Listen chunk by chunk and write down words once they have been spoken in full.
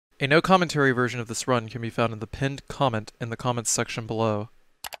A no commentary version of this run can be found in the pinned comment in the comments section below.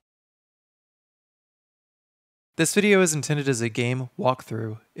 This video is intended as a game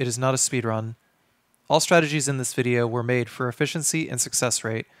walkthrough. It is not a speedrun. All strategies in this video were made for efficiency and success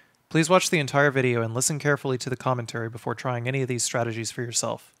rate. Please watch the entire video and listen carefully to the commentary before trying any of these strategies for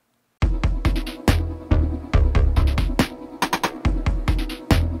yourself.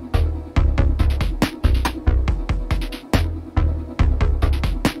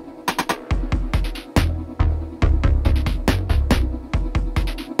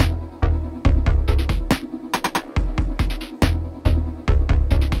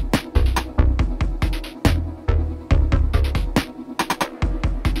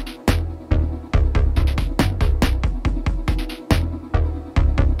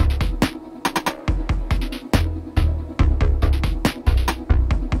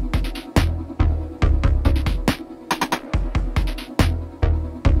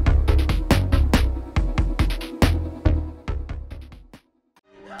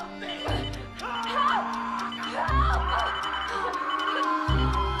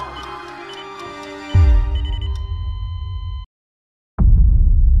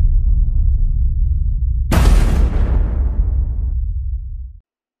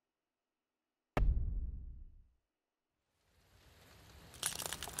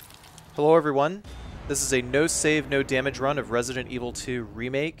 Hello everyone, this is a no save, no damage run of Resident Evil 2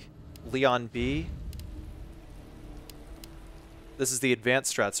 Remake, Leon B. This is the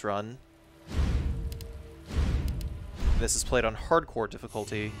Advanced Strats run. This is played on hardcore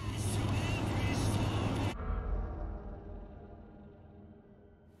difficulty.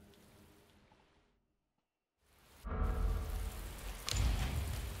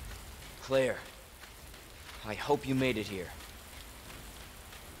 Claire, I hope you made it here.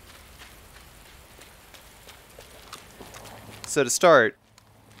 So to start,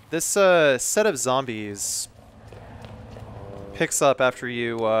 this set of zombies picks up after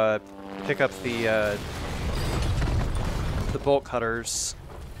you pick up the bolt cutters.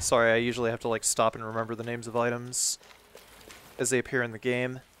 Sorry, I usually have to like stop and remember the names of items as they appear in the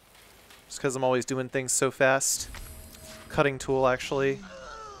game, just because I'm always doing things so fast. Cutting tool, actually.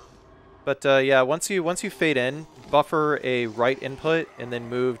 But yeah, once you fade in, buffer a right input and then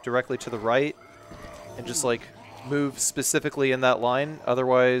move directly to the right, and just like move specifically in that line,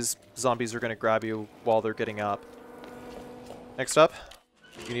 otherwise zombies are going to grab you while they're getting up. Next up,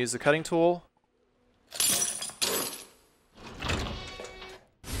 you can use the cutting tool.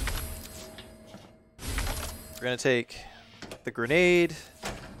 We're going to take the grenade,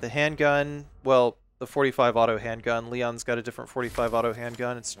 the handgun, well, the 45 auto handgun. Leon's got a different 45 auto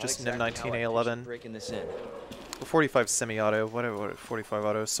handgun. It's just an M19A11. Breaking this in. The 45 semi-auto, whatever, 45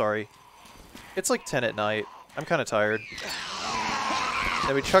 auto, sorry. It's like 10 at night. I'm kind of tired.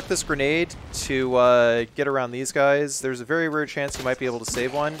 Then we chuck this grenade to get around these guys. There's a very rare chance you might be able to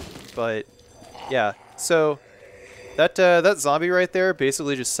save one, but yeah. So that zombie right there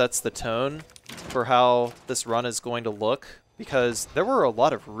basically just sets the tone for how this run is going to look, because there were a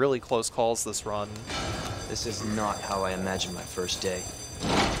lot of really close calls this run. This is not how I imagined my first day.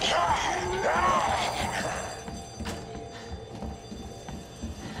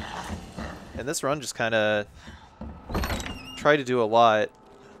 And this run just kind of tried to do a lot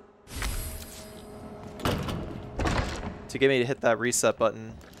to get me to hit that reset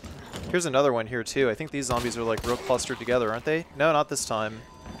button. Here's another one here too. I think these zombies are like real clustered together, aren't they? No, not this time.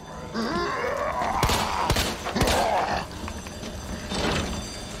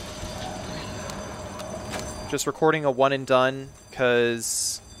 Just recording a one and done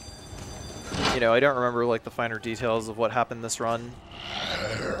because, you know, I don't remember like the finer details of what happened this run.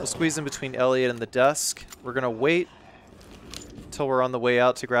 We'll squeeze in between Elliot and the desk. We're gonna wait until we're on the way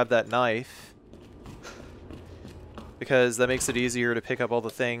out to grab that knife, because that makes it easier to pick up all the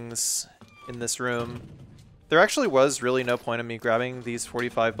things in this room. There actually was really no point in me grabbing these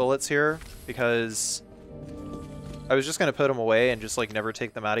 45 bullets here, because I was just gonna put them away and just like never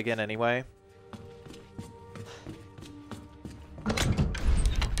take them out again anyway.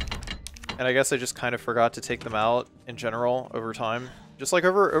 And I guess I just kind of forgot to take them out in general over time. Just like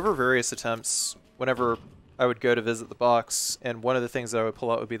over various attempts, whenever I would go to visit the box, and one of the things that I would pull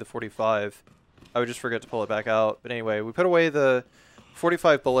out would be the 45, I would just forget to pull it back out. But anyway, we put away the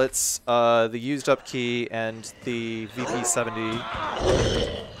 45 bullets, the used up key, and the VP70.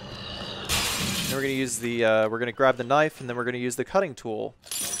 And we're gonna use the we're gonna grab the knife, and then we're gonna use the cutting tool.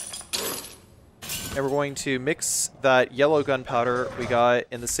 And we're going to mix that yellow gunpowder we got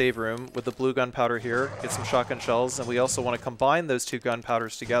in the save room with the blue gunpowder here, get some shotgun shells, and we also want to combine those two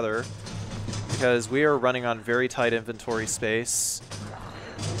gunpowders together because we are running on very tight inventory space.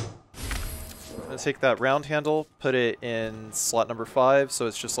 gonna take that round handle, put it in slot number 5, so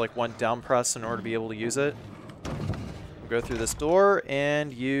it's just like one down press in order to be able to use it. We'll go through this door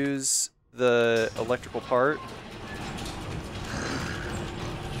and use the electrical part,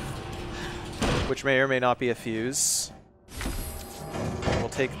 which may or may not be a fuse. We'll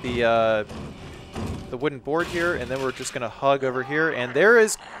take the wooden board here, and then we're just gonna hug over here, and there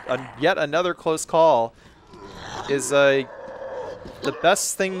is yet another close call. The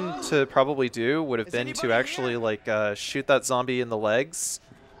best thing to probably do would have been to actually like shoot that zombie in the legs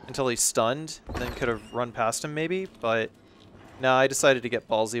until he's stunned, then could have run past him maybe, but no, I decided to get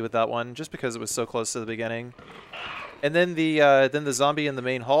ballsy with that one just because it was so close to the beginning. And then the zombie in the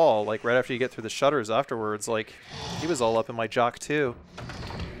main hall, like right after you get through the shutters afterwards, like he was all up in my jock too.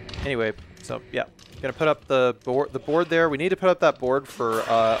 Anyway, so yeah, gonna put up the board there. We need to put up that board for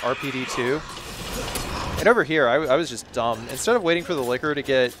RPD2. And over here, I was just dumb. Instead of waiting for the liquor to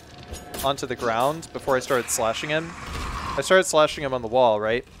get onto the ground before I started slashing him, I started slashing him on the wall,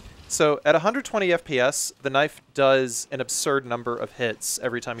 right? So at 120 FPS, the knife does an absurd number of hits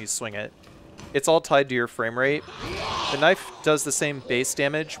every time you swing it. It's all tied to your frame rate. The knife does the same base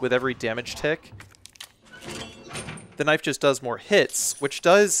damage with every damage tick. The knife just does more hits, which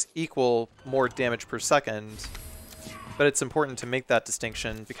does equal more damage per second. But it's important to make that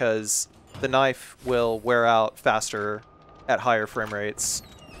distinction because the knife will wear out faster at higher frame rates.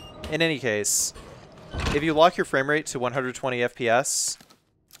 In any case, if you lock your frame rate to 120 FPS,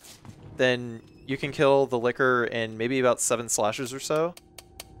 then you can kill the liquor in maybe about 7 slashes or so.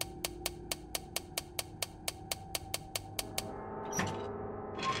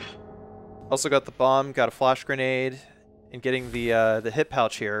 Also got the bomb, got a flash grenade, and getting the hip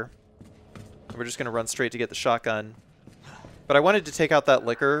pouch here. And we're just going to run straight to get the shotgun. But I wanted to take out that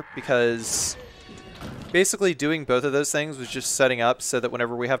liquor because basically doing both of those things was just setting up so that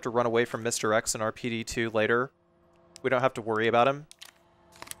whenever we have to run away from Mr. X in RPD2 later, we don't have to worry about him.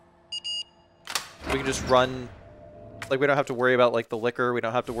 We can just run, like we don't have to worry about like the liquor, we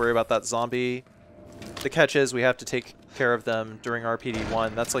don't have to worry about that zombie. The catch is we have to take care of them during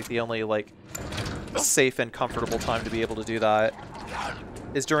RPD1. That's like the only like safe and comfortable time to be able to do that.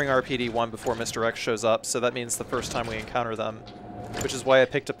 Is during RPD1 before Mr. X shows up, so that means the first time we encounter them. Which is why I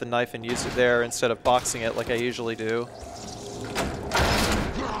picked up the knife and used it there instead of boxing it like I usually do.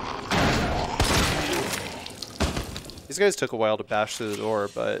 These guys took a while to bash through the door,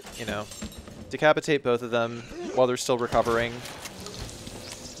 but, you know, decapitate both of them while they're still recovering.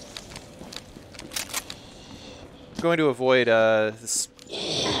 I'm going to avoid this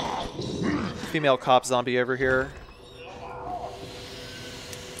female cop zombie over here.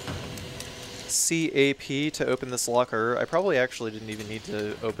 CAP to open this locker. I probably actually didn't even need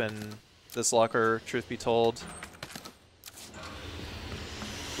to open this locker, truth be told.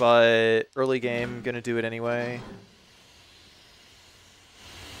 But early game, gonna do it anyway.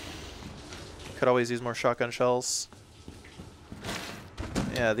 Could always use more shotgun shells.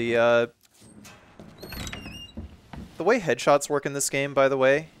 Yeah, the way headshots work in this game, by the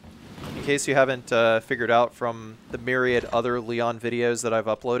way, in case you haven't figured out from the myriad other Leon videos that I've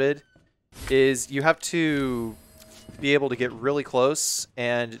uploaded, is you have to be able to get really close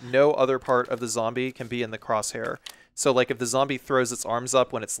and no other part of the zombie can be in the crosshair. So like if the zombie throws its arms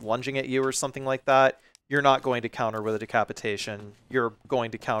up when it's lunging at you or something like that, you're not going to counter with a decapitation. You're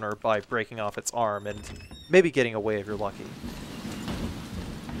going to counter by breaking off its arm and maybe getting away if you're lucky.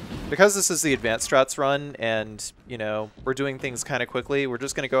 Because this is the advanced strats run and, you know, we're doing things kind of quickly, we're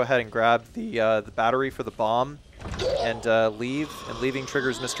just going to go ahead and grab the battery for the bomb and leave, and leaving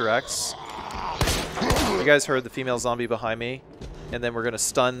triggers Mr. X. You guys heard the female zombie behind me, and then we're going to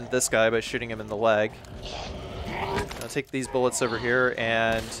stun this guy by shooting him in the leg. I'll take these bullets over here,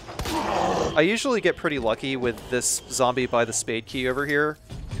 and I usually get pretty lucky with this zombie by the spade key over here,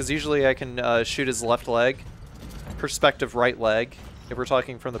 because usually I can shoot his left leg, perspective right leg. If we're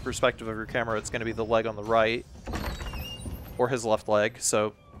talking from the perspective of your camera, it's going to be the leg on the right, or his left leg,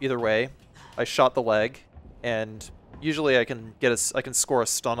 so either way, I shot the leg. And usually I can score a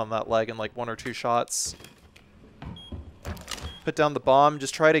stun on that leg in like 1 or 2 shots. Put down the bomb.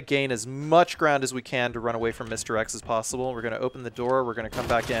 Just try to gain as much ground as we can to run away from Mr. X as possible. We're going to open the door. We're going to come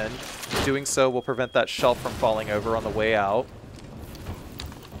back in. Doing so will prevent that shelf from falling over on the way out.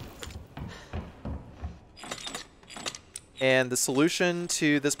 And the solution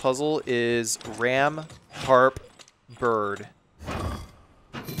to this puzzle is ram, harp, bird.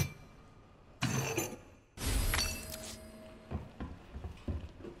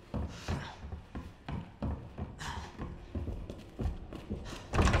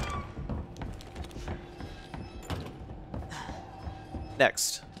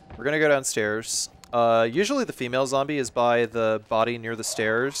 Next, we're gonna go downstairs. Usually the female zombie is by the body near the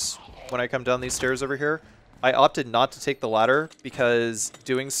stairs when I come down these stairs over here. I opted not to take the ladder because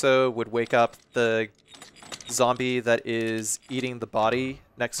doing so would wake up the zombie that is eating the body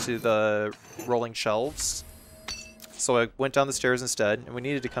next to the rolling shelves. So I went down the stairs instead, and we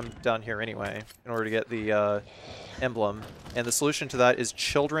needed to come down here anyway in order to get the emblem. And the solution to that is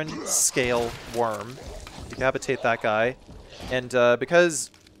Children Scale Worm. Decapitate that guy. And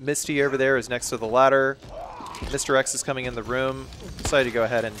because Misty over there is next to the ladder, Mr. X is coming in the room, decided to go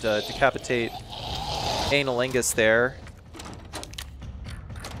ahead and decapitate Analingus there.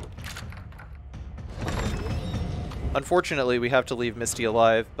 Unfortunately, we have to leave Misty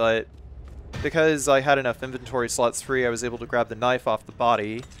alive, but because I had enough inventory slots free, I was able to grab the knife off the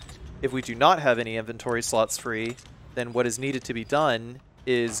body. If we do not have any inventory slots free, then what is needed to be done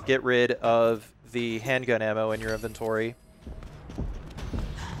is get rid of the handgun ammo in your inventory.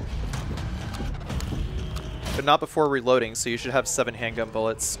 But not before reloading, so you should have 7 handgun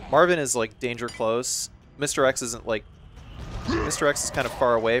bullets. Marvin is, like, danger close. Mr. X isn't, like... Mr. X is kind of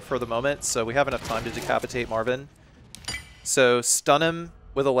far away for the moment, so we have enough time to decapitate Marvin. So stun him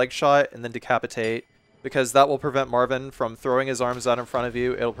with a leg shot and then decapitate, because that will prevent Marvin from throwing his arms out in front of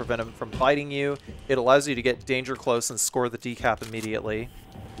you. It'll prevent him from biting you. It allows you to get danger close and score the decap immediately.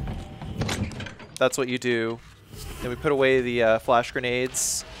 That's what you do. Then we put away the flash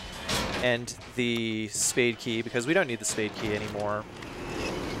grenades and the spade key, because we don't need the spade key anymore.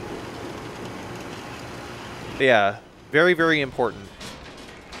 But yeah, very, very important.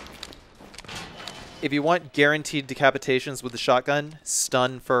 If you want guaranteed decapitations with the shotgun,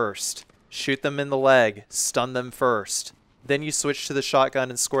 stun first. Shoot them in the leg, stun them first. Then you switch to the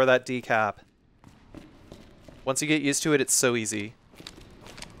shotgun and score that decap. Once you get used to it, it's so easy.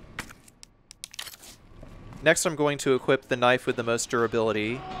 Next, I'm going to equip the knife with the most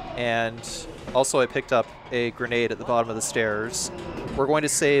durability, and also I picked up a grenade at the bottom of the stairs. We're going to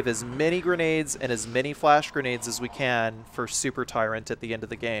save as many grenades and as many flash grenades as we can for Super Tyrant at the end of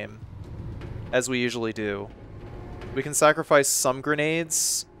the game, as we usually do. We can sacrifice some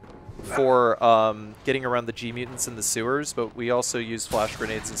grenades for getting around the G-mutants in the sewers, but we also use flash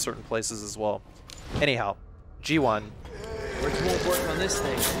grenades in certain places as well. Anyhow, G1. Where's more work on this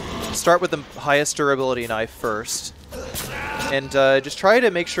thing? Start with the highest durability knife first. And just try to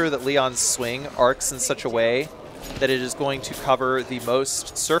make sure that Leon's swing arcs in such a way that it is going to cover the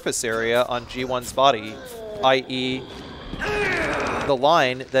most surface area on G1's body, i.e. the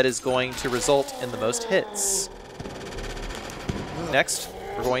line that is going to result in the most hits. Next,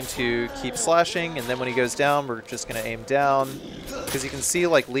 we're going to keep slashing, and then when he goes down, we're just going to aim down. Because you can see,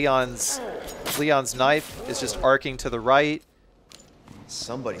 like, Leon's knife is just arcing to the right.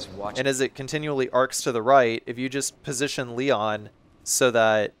 Somebody's watching. And as it continually arcs to the right, if you just position Leon so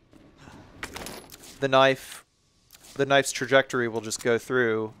that the knife's trajectory will just go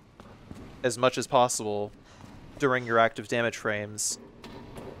through as much as possible during your active damage frames,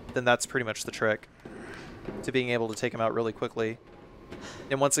 then that's pretty much the trick to being able to take him out really quickly.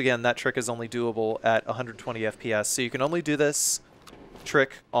 And once again, that trick is only doable at 120 FPS, so you can only do this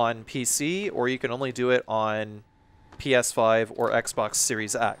trick on PC, or you can only do it on PS5 or Xbox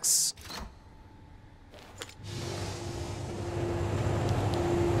Series X.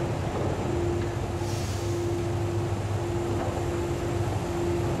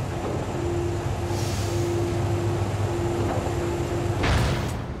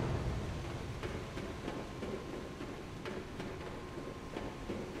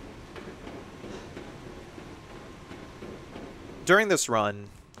 During this run,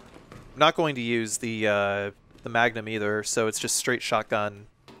 I'm not going to use the Magnum either, so it's just straight shotgun.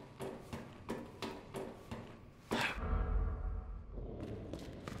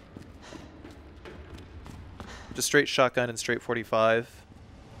 Just straight shotgun and straight 45.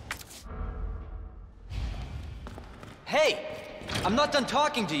 Hey! I'm not done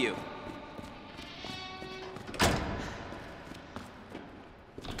talking to you!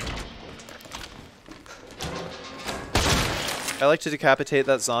 I like to decapitate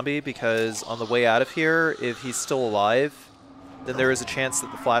that zombie because on the way out of here, if he's still alive, then there is a chance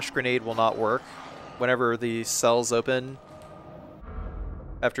that the flash grenade will not work whenever the cells open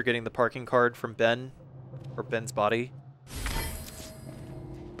after getting the parking card from Ben, or Ben's body.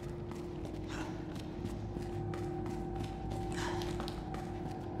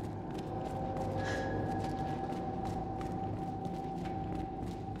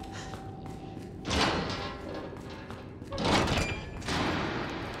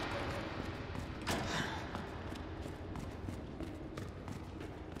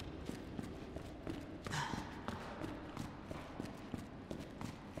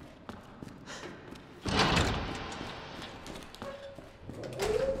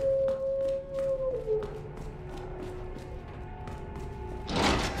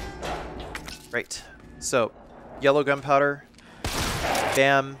 Right. So, yellow gunpowder.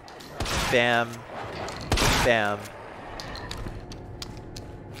 Bam. Bam. Bam.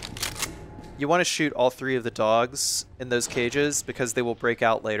 You want to shoot all 3 of the dogs in those cages because they will break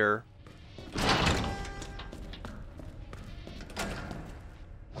out later.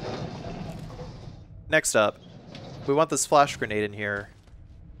 Next up, we want this flash grenade in here.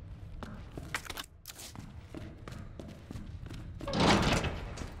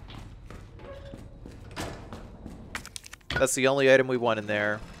 That's the only item we want in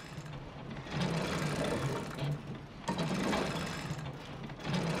there.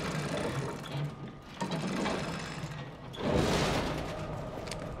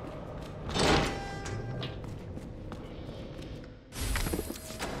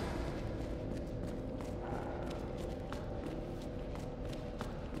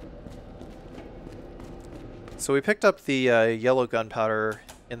 So we picked up the yellow gunpowder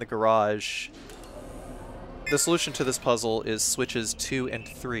in the garage. The solution to this puzzle is switches 2 and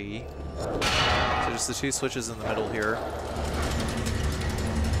 3. So just the 2 switches in the middle here.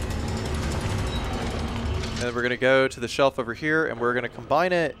 And then we're going to go to the shelf over here, and we're going to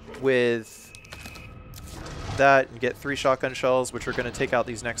combine it with that and get 3 shotgun shells, which are going to take out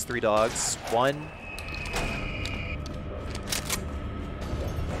these next 3 dogs. 1.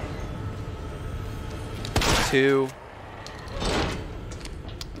 2.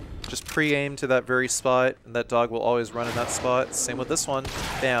 Just pre-aim to that very spot, and that dog will always run in that spot. Same with this one.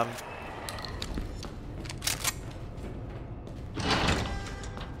 Bam.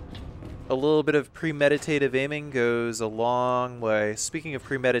 A little bit of premeditative aiming goes a long way. Speaking of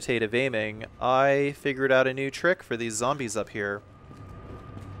premeditative aiming, I figured out a new trick for these zombies up here.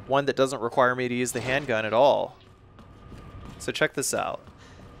 One that doesn't require me to use the handgun at all. So check this out.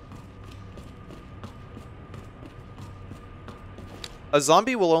 A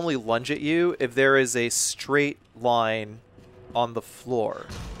zombie will only lunge at you if there is a straight line on the floor.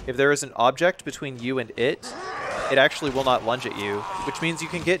 If there is an object between you and it actually will not lunge at you, which means you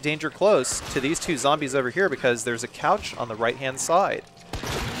can get danger close to these 2 zombies over here because there's a couch on the right-hand side.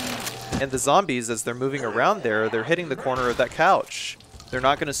 And the zombies, as they're moving around there, they're hitting the corner of that couch. They're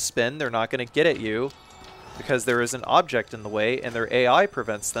not going to spin, they're not going to get at you because there is an object in the way, and their AI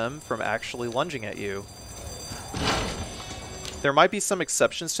prevents them from actually lunging at you. There might be some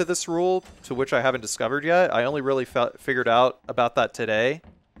exceptions to this rule, to which I haven't discovered yet. I only really figured out about that today,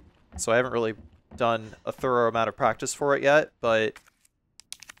 so I haven't really done a thorough amount of practice for it yet, but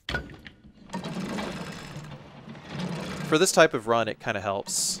for this type of run, it kind of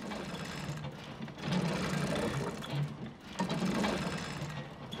helps.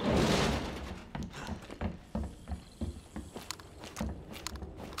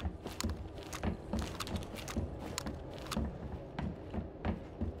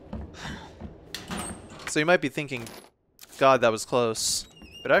 So you might be thinking, God, that was close.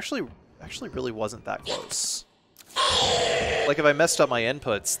 But actually really wasn't that close. Like, if I messed up my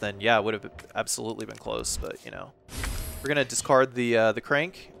inputs, then yeah, it would have absolutely been close, but, you know. We're going to discard the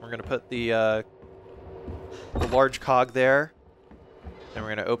crank. We're going to put the large cog there. And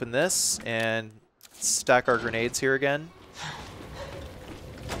we're going to open this and stack our grenades here again.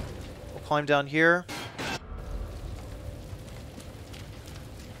 We'll climb down here.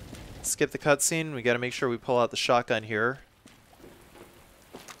 Skip the cutscene. We got to make sure we pull out the shotgun here.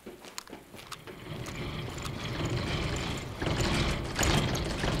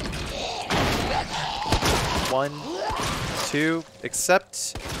 One, 2,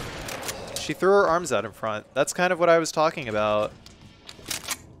 except she threw her arms out in front. That's kind of what I was talking about.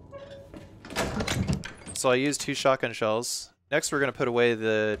 So I used 2 shotgun shells. Next we're going to put away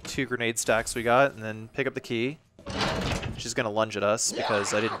the 2 grenade stacks we got and then pick up the key. She's going to lunge at us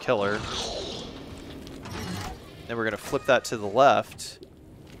because I didn't kill her. Then we're going to flip that to the left.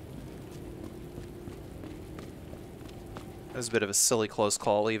 That was a bit of a silly close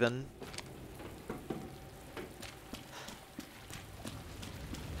call even.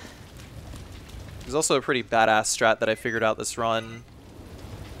 There's also a pretty badass strat that I figured out this run.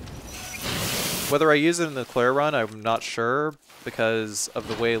 Whether I use it in the Claire run, I'm not sure because of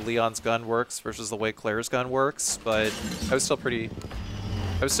the way Leon's gun works versus the way Claire's gun works, but I was still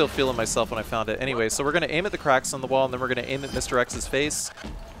feeling myself when I found it. Anyway, so we're going to aim at the cracks on the wall, and then we're going to aim at Mr. X's face.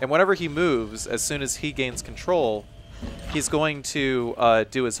 And whenever he moves, as soon as he gains control, he's going to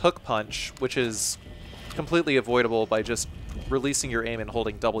do his hook punch, which is completely avoidable by just releasing your aim and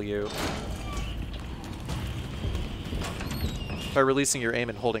holding W. By releasing your aim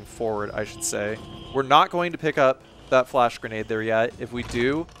and holding forward, I should say. We're not going to pick up that flash grenade there yet. If we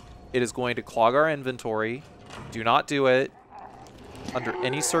do, it is going to clog our inventory. Do not do it. Under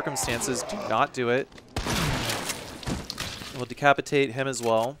any circumstances, do not do it. We'll decapitate him as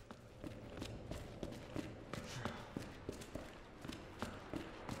well.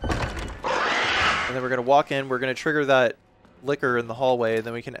 And then we're going to walk in. We're going to trigger that liquor in the hallway. And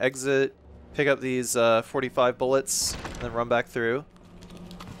then we can exit, pick up these 45 bullets, and then run back through.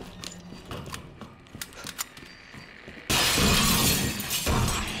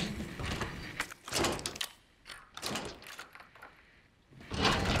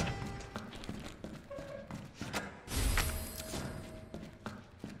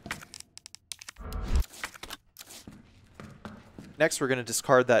 Next, we're going to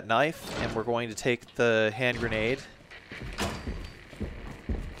discard that knife, and we're going to take the hand grenade.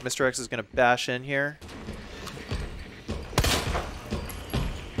 Mr. X is going to bash in here.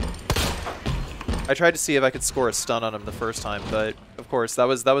 I tried to see if I could score a stun on him the first time, but of course that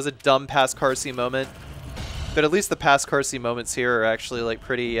was a dumb past Carcy moment. But at least the past Carcy moments here are actually like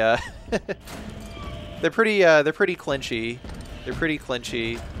pretty. They're pretty clinchy. They're pretty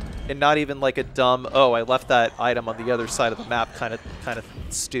clinchy. And not even like a dumb, oh, I left that item on the other side of the map kind of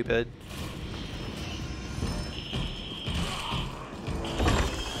stupid.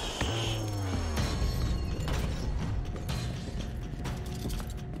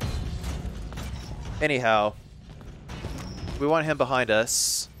 Anyhow, we want him behind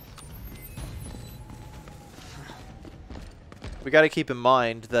us. We got to keep in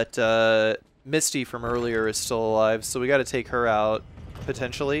mind that Misty from earlier is still alive, so we got to take her out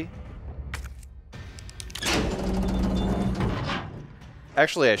potentially.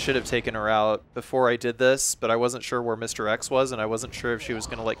 Actually, I should have taken her out before I did this, but I wasn't sure where Mr. X was, and I wasn't sure if she was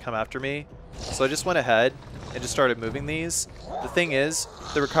going to, like, come after me. So I just went ahead and just started moving these. The thing is,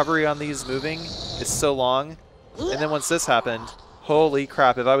 the recovery on these moving is so long, and then once this happened, holy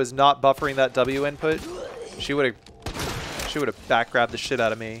crap, if I was not buffering that W input, she would have back-grabbed the shit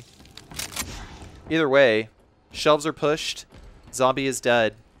out of me. Either way, shelves are pushed, zombie is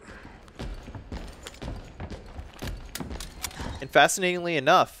dead. And fascinatingly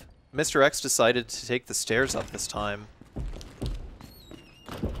enough, Mr. X decided to take the stairs up this time.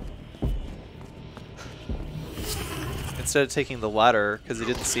 Instead of taking the ladder, because he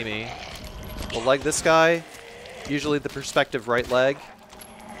didn't see me. We'll leg this guy. Usually the perspective right leg.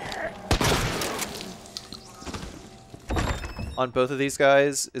 On both of these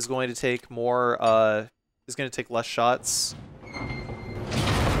guys is going to take more, is going to take less shots.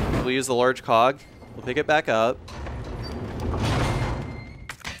 We'll use the large cog. We'll pick it back up.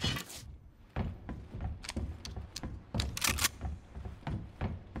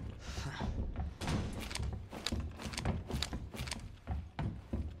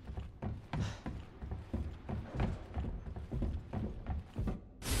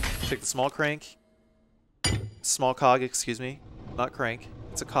 Take the small crank. Small cog, excuse me. Not crank.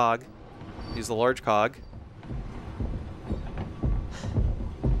 It's a cog. Use the large cog.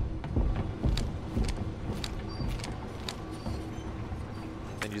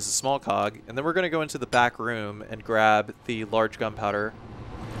 And use the small cog. And then we're going to go into the back room and grab the large gunpowder.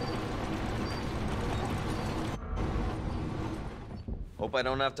 Hope I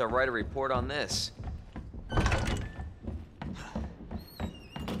don't have to write a report on this.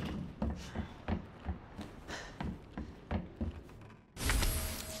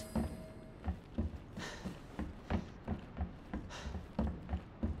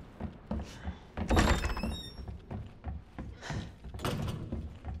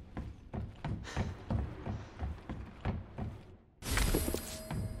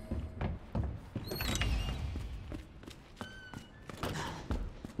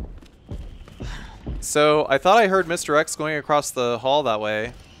 So, I thought I heard Mr. X going across the hall that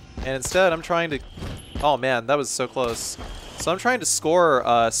way, and instead I'm trying to... Oh man, that was so close. So I'm trying to score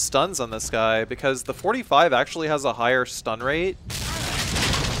stuns on this guy, because the 45 actually has a higher stun rate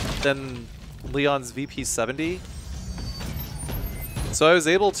than Leon's VP70. So I was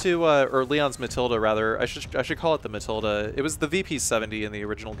able to, or Leon's Matilda rather, I should call it the Matilda. It was the VP70 in the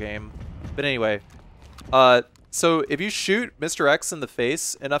original game. But anyway, so if you shoot Mr. X in the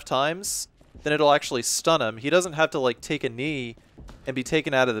face enough times, then it'll actually stun him. He doesn't have to like take a knee and be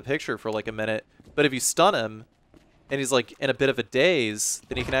taken out of the picture for like a minute. But if you stun him and he's like in a bit of a daze,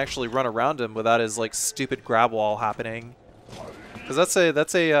 then you can actually run around him without his like stupid grab wall happening. Because that's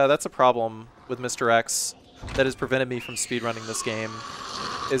a problem with Mr. X that has prevented me from speedrunning this game.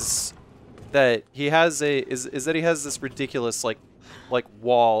 Is that he has this ridiculous like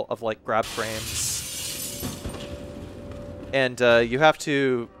wall of like grab frames. And you have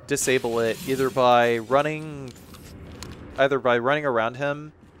to disable it either by running around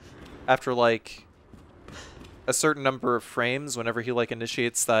him after like a certain number of frames whenever he like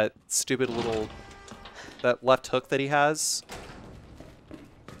initiates that stupid little that left hook that he has,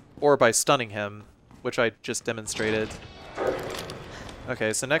 or by stunning him, which I just demonstrated.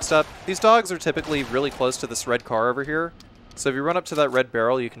 Okay, so next up, these dogs are typically really close to this red car over here. So if you run up to that red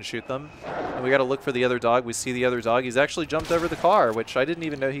barrel, you can shoot them. And we got to look for the other dog. We see the other dog. He's actually jumped over the car, which I didn't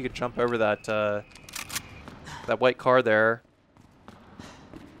even know he could jump over that that white car there.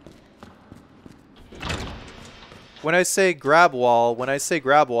 When I say grab wall,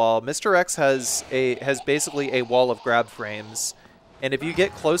 Mr. X has basically a wall of grab frames, and if you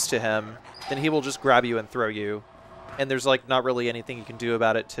get close to him, then he will just grab you and throw you, and there's like not really anything you can do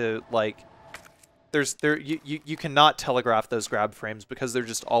about it to like. You cannot telegraph those grab frames because they're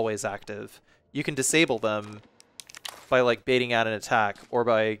just always active. You can disable them by like baiting out an attack or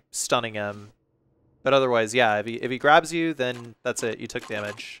by stunning him, but otherwise, yeah, if he grabs you, then that's it. You took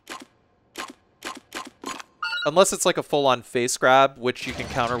damage. Unless it's like a full-on face grab, which you can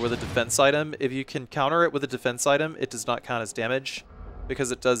counter with a defense item. If you can counter it with a defense item, it does not count as damage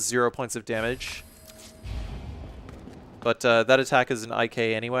because it does 0 points of damage. But that attack is an IK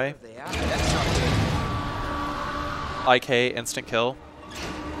anyway. IK, instant kill.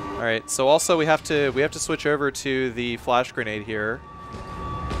 Alright, so also we have to switch over to the flash grenade here.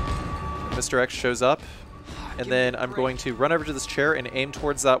 Mr. X shows up, and then I'm going to run over to this chair and aim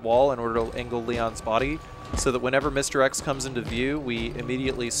towards that wall in order to angle Leon's body, so that whenever Mr. X comes into view, we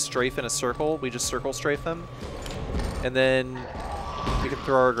immediately strafe in a circle. We just circle strafe him. And then we can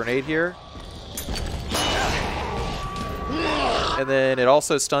throw our grenade here. And then it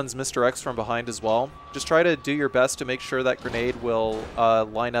also stuns Mr. X from behind as well. Just try to do your best to make sure that grenade will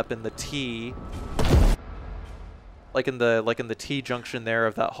line up in the T, like in the T junction there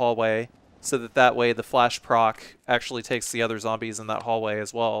of that hallway, so that way the flash proc actually takes the other zombies in that hallway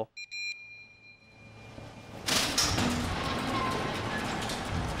as well.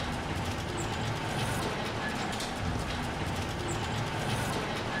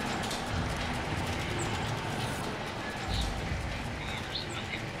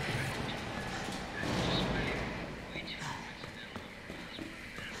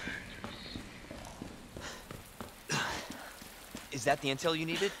 Is that the intel you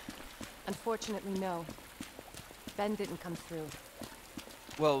needed? Unfortunately, no. Ben didn't come through.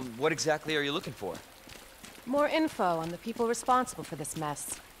 Well, what exactly are you looking for? More info on the people responsible for this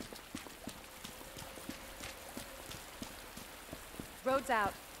mess. Road's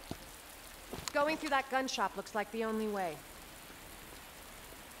out. Going through that gun shop looks like the only way.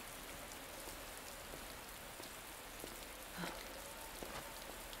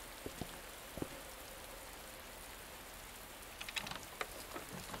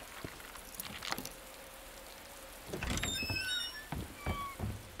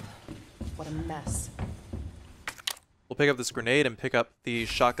 What a mess. We'll pick up this grenade and pick up the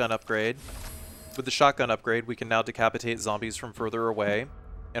shotgun upgrade. With the shotgun upgrade, we can now decapitate zombies from further away.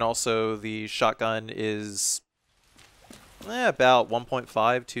 And also, the shotgun is about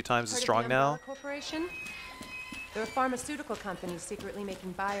 1.5, 2 times as strong now. Corporation? They're a pharmaceutical company secretly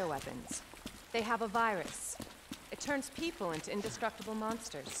making bioweapons. They have a virus. It turns people into indestructible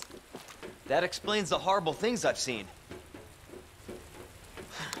monsters. That explains the horrible things I've seen.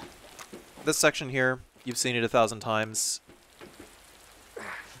 This section here, you've seen it 1,000 times.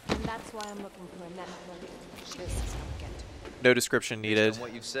 And that's why I'm looking for a network. This is how we get to it. No description needed. Based on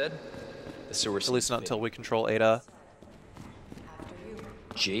what you've said, the sewer At least not until we control Ada. After you.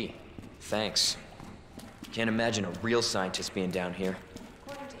 Gee, thanks. Can't imagine a real scientist being down here.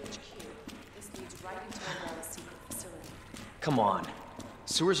 According to HQ, this leads right into a secret facility. Come on.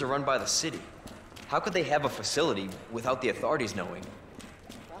 Sewers are run by the city. How could they have a facility without the authorities knowing?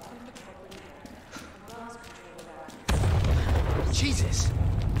 Jesus!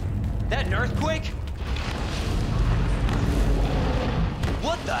 That an earthquake?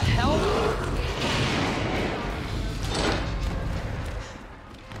 What the hell?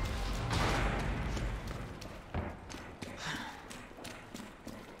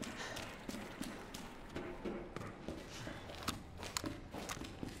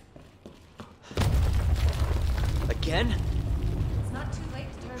 Again? It's not too late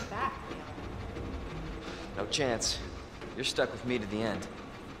to turn back, Leon. No chance. You're stuck with me to the end.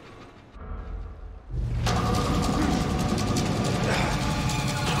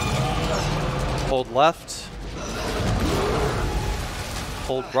 Hold left.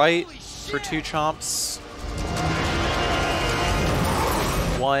 Hold right for 2 chomps.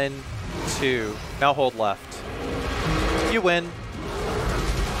 1, 2. Now hold left. You win.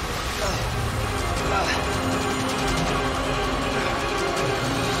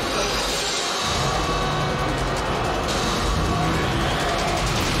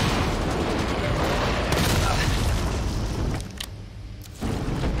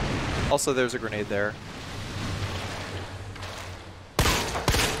 Also, there's a grenade there.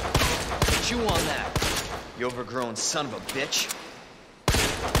 Chew on that, you overgrown son of a bitch.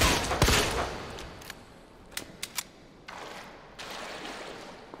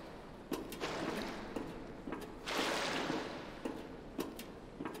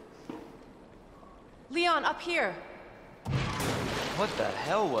 Leon, up here. What the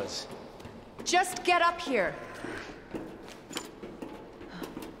hell was... Just get up here.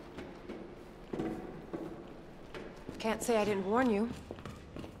 Can't say I didn't warn you.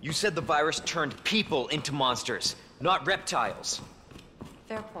 You said the virus turned people into monsters, not reptiles.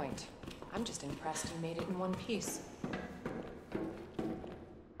 Fair point. I'm just impressed you made it in one piece.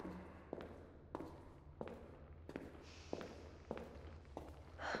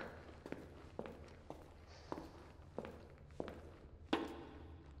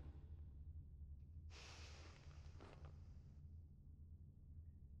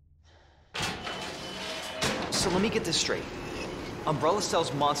 So let me get this straight. Umbrella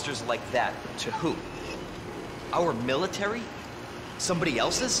sells monsters like that to who? Our military? Somebody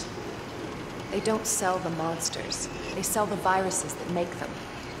else's? They don't sell the monsters. They sell the viruses that make them.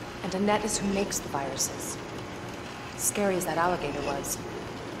 And Annette is who makes the viruses. Scary as that alligator was,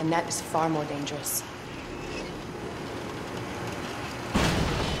 Annette is far more dangerous.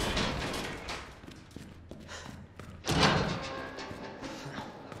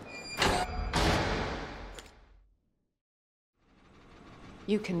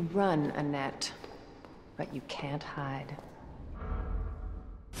 You can run, Annette, but you can't hide.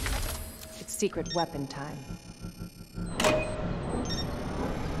 It's secret weapon time.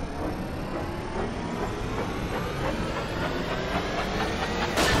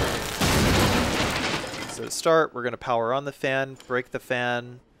 So to start, we're going to power on the fan, break the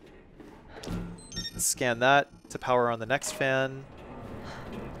fan, scan that to power on the next fan,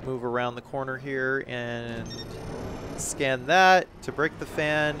 move around the corner here and scan that to break the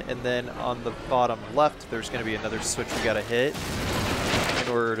fan, and then on the bottom left there's going to be another switch we got to hit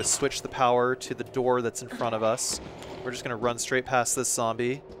in order to switch the power to the door that's in front of us. We're just going to run straight past this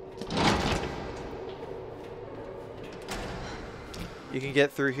zombie. You can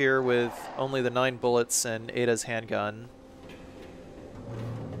get through here with only the 9 bullets and Ada's handgun.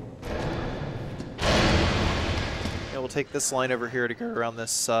 And we'll take this line over here to go around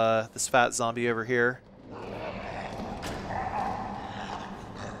this this fat zombie over here.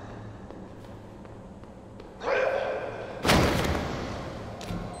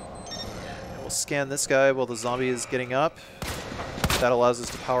 Scan this guy while the zombie is getting up. That allows us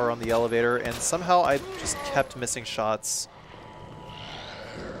to power on the elevator, and somehow I just kept missing shots.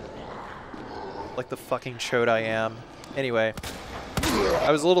 Like the fucking chode I am. Anyway,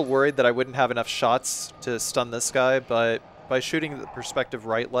 I was a little worried that I wouldn't have enough shots to stun this guy, but by shooting the perspective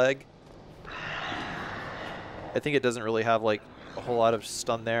right leg, I think it doesn't really have like a whole lot of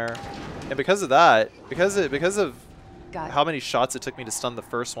stun there. And because of that, because of how many shots it took me to stun the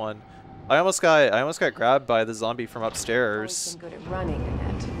first one, I almost got grabbed by the zombie from upstairs. Been good at running,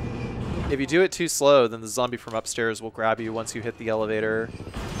 Annette. If you do it too slow, then the zombie from upstairs will grab you once you hit the elevator.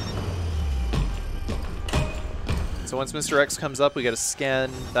 So once Mr. X comes up, we gotta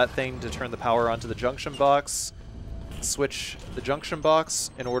scan that thing to turn the power onto the junction box. Switch the junction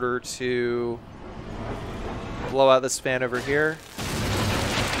box in order to blow out this fan over here.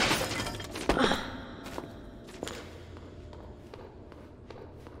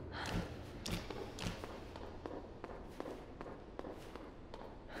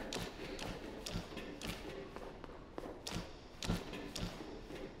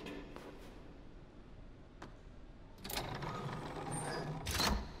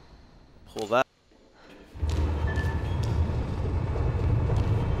 Pull that.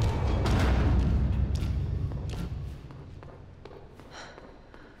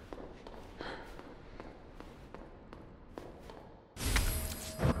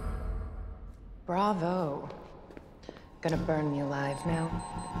 Bravo. Gonna burn me alive now.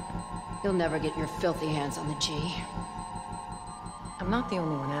 You'll never get your filthy hands on the G. I'm not the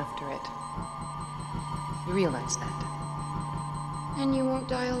only one after it. You realize that? And you won't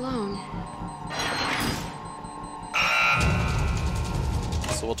die alone.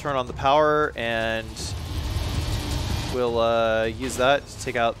 So we'll turn on the power and we'll use that to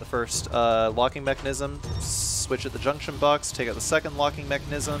take out the first locking mechanism, switch at the junction box, take out the second locking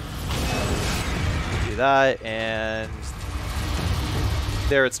mechanism, do that, and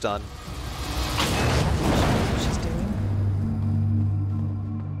there it's done. She's doing.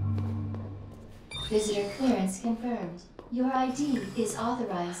 Visitor clearance confirmed. Your ID is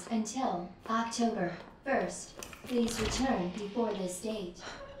authorized until October 1st. Please return before this date.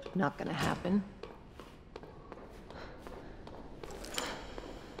 Not gonna happen.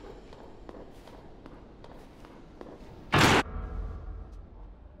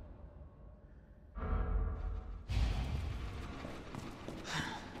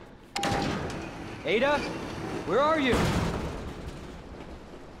 Ada? Where are you?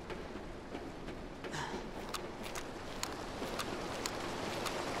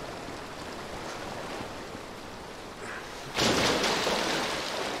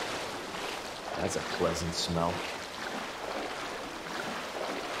 That's a pleasant smell.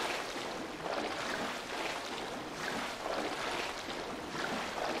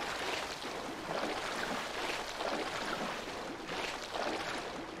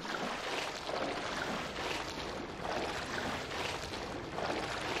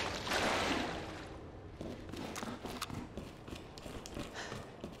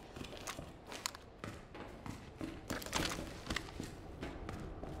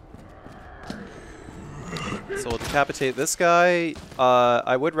 So we'll decapitate this guy.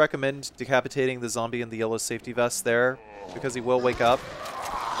 I would recommend decapitating the zombie in the yellow safety vest there, because he will wake up.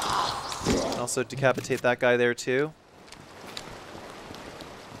 And also decapitate that guy there too.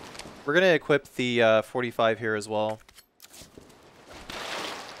 We're going to equip the 45 here as well.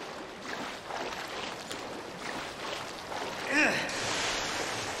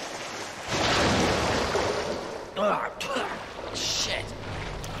 Shit.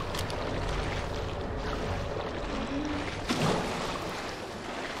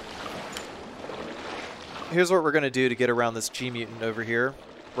 Here's what we're going to do to get around this G-Mutant over here.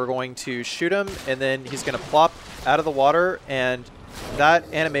 We're going to shoot him, and then he's going to plop out of the water, and that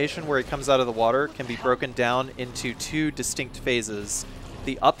animation where he comes out of the water can be broken down into two distinct phases.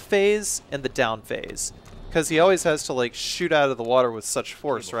 The up phase and the down phase. Because he always has to, like, shoot out of the water with such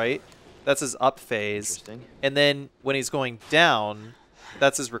force, right? That's his up phase. And then when he's going down,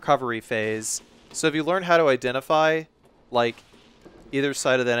 that's his recovery phase. So if you learn how to identify, like, either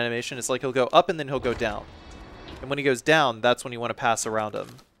side of that animation, it's like he'll go up and then he'll go down. And when he goes down, that's when you want to pass around him.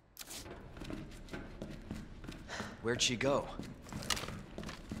 Where'd she go?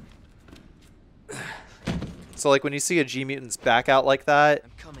 So like when you see a G-Mutant's back out like that,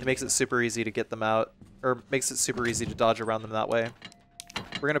 it makes it super easy to get them out, or makes it super easy to dodge around them that way.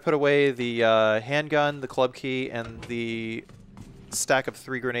 We're going to put away the handgun, the club key, and the stack of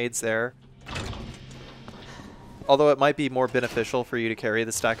 3 grenades there. Although it might be more beneficial for you to carry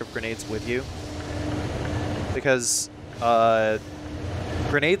the stack of grenades with you. Because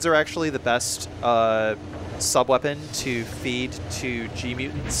grenades are actually the best sub-weapon to feed to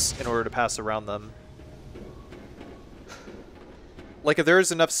G-Mutants in order to pass around them. Like if there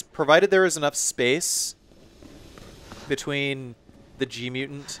is enough, provided there is enough space between the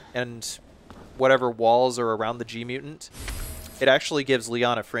G-Mutant and whatever walls are around the G-Mutant, it actually gives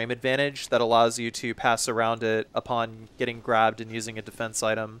Leon a frame advantage that allows you to pass around it upon getting grabbed and using a defense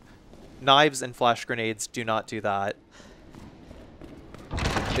item. Knives and flash grenades do not do that.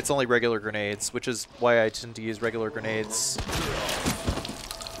 It's only regular grenades, which is why I tend to use regular grenades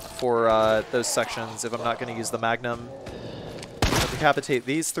for those sections if I'm not going to use the Magnum. I'll decapitate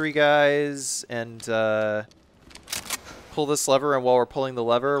these 3 guys and pull this lever, and while we're pulling the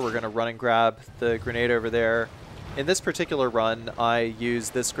lever, we're going to run and grab the grenade over there. In this particular run, I use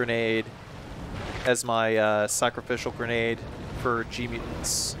this grenade as my sacrificial grenade for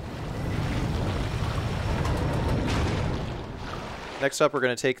G-Mutants. Next up, we're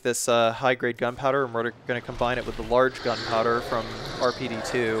going to take this high-grade gunpowder, and we're going to combine it with the large gunpowder from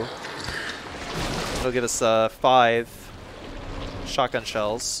RPD2. It'll give us 5 shotgun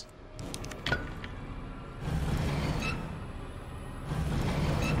shells.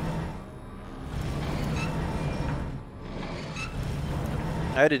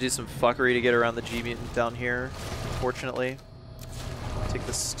 I had to do some fuckery to get around the G-Mutant down here, unfortunately. Take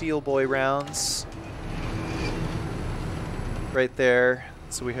the Steel Boy rounds. Right there.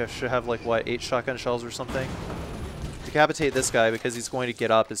 So we should have like, what, 8 shotgun shells or something? Decapitate this guy because he's going to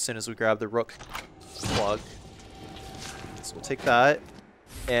get up as soon as we grab the Rook plug. So we'll take that.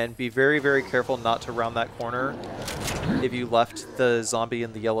 And be very, very careful not to round that corner if you left the zombie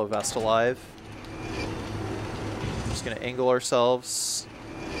in the yellow vest alive. I'm just going to angle ourselves.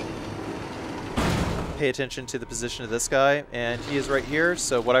 Pay attention to the position of this guy. And he is right here.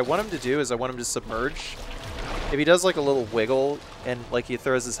 So what I want him to do is I want him to submerge. If he does like a little wiggle and like he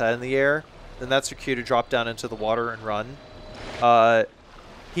throws his head in the air, then that's your cue to drop down into the water and run.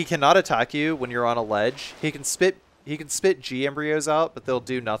 He cannot attack you when you're on a ledge. He can spit G embryos out, but they'll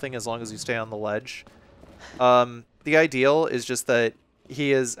do nothing as long as you stay on the ledge. The ideal is just that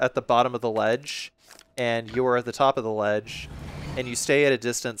he is at the bottom of the ledge and you're at the top of the ledge, and you stay at a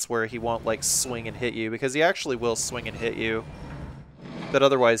distance where he won't like swing and hit you, because he actually will swing and hit you, but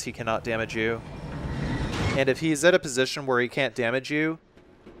otherwise he cannot damage you. And if he's at a position where he can't damage you,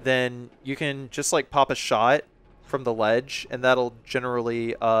 then you can just like pop a shot from the ledge, and that'll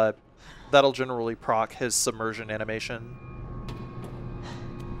generally proc his submersion animation.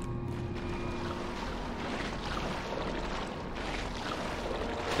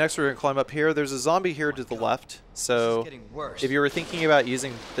 Next we're going to climb up here. There's a zombie here to the left, so if you were thinking about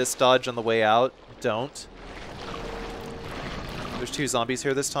using this dodge on the way out, don't. There's 2 zombies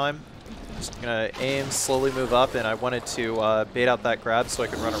here this time. Just going to aim, slowly move up, and I wanted to bait out that grab so I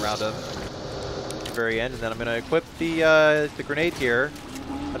can run around him at the very end. And then I'm going to equip the grenade here.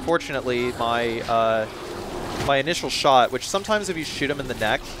 Unfortunately, my initial shot, which sometimes if you shoot him in the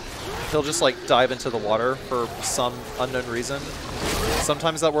neck, he'll just like dive into the water for some unknown reason.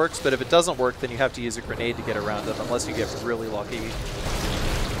 Sometimes that works, but if it doesn't work, then you have to use a grenade to get around them, unless you get really lucky.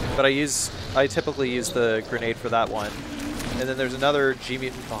 But I typically use the grenade for that one. And then there's another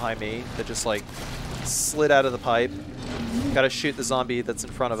G-Mutant behind me that just like slid out of the pipe. Gotta shoot the zombie that's in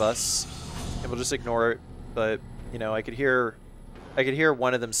front of us, and we'll just ignore it. But, you know, I could hear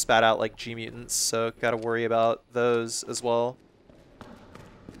one of them spat out like G-Mutants, so gotta worry about those as well.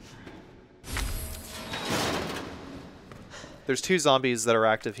 There's 2 zombies that are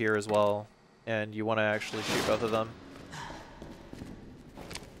active here as well, and you want to actually shoot both of them.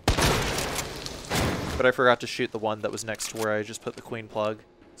 But I forgot to shoot the one that was next to where I just put the queen plug.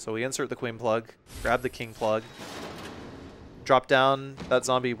 So we insert the queen plug, grab the king plug, drop down. That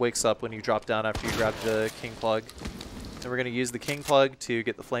zombie wakes up when you drop down after you grab the king plug. Then we're going to use the king plug to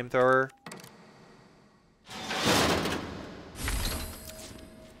get the flamethrower.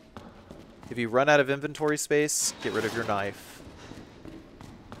 If you run out of inventory space, get rid of your knife.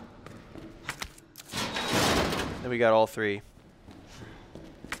 Then we got all 3.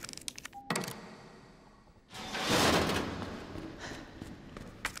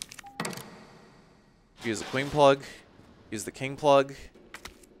 Use the queen plug, use the king plug,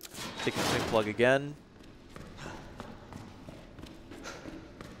 take the queen plug again,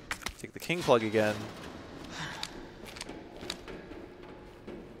 take the king plug again,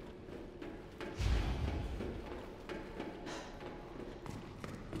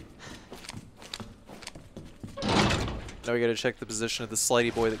 now we gotta check the position of the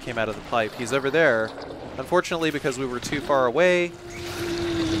slidey boy that came out of the pipe. He's over there. Unfortunately, because we were too far away,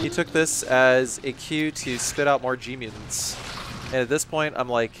 he took this as a cue to spit out more G-Mutants. And at this point, I'm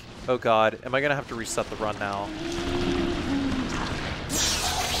like, oh god, am I going to have to reset the run now?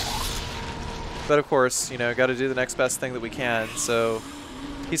 But of course, you know, got to do the next best thing that we can. So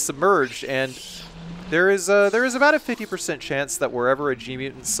he's submerged, and there is about a 50% chance that wherever a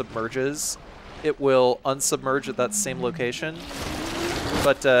G-Mutant submerges, it will unsubmerge at that same location.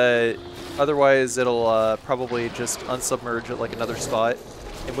 But otherwise, it'll probably just unsubmerge at like another spot.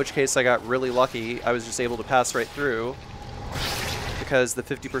 In which case I got really lucky. I was just able to pass right through because the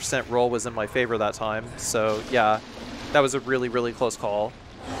 50% roll was in my favor that time. So yeah, that was a really, really close call.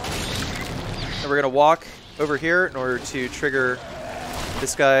 And we're going to walk over here in order to trigger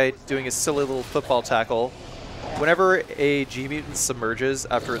this guy doing a silly little football tackle. Whenever a G-Mutant submerges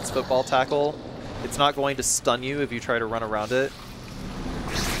after its football tackle, it's not going to stun you if you try to run around it.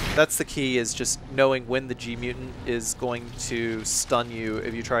 That's the key, is just knowing when the G-Mutant is going to stun you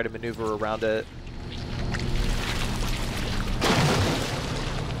if you try to maneuver around it.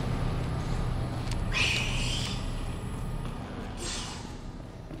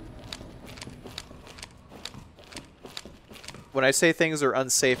 When I say things are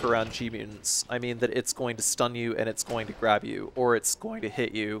unsafe around G-Mutants, I mean that it's going to stun you and it's going to grab you, or it's going to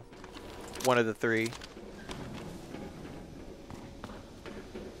hit you. One of the 3.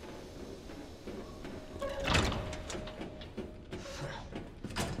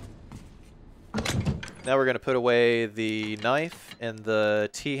 Now we're going to put away the knife and the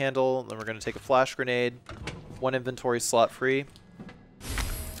T-handle, then we're going to take a flash grenade, 1 inventory slot free,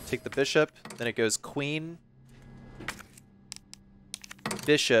 take the bishop, then it goes queen,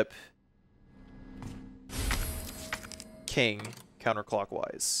 bishop, king,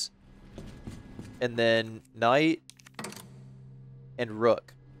 counterclockwise, and then knight and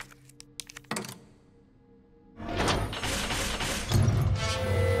rook.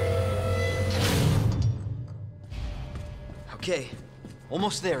 Okay,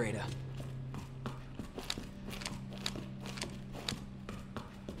 almost there, Ada.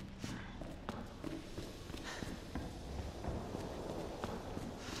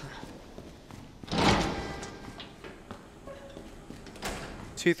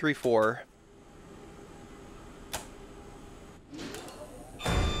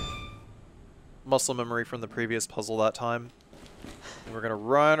 muscle memory from the previous puzzle that time. And we're going to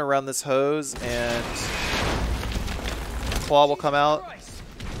run around this hose, and claw will come out.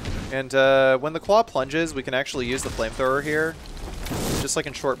 And when the claw plunges, we can actually use the flamethrower here, just like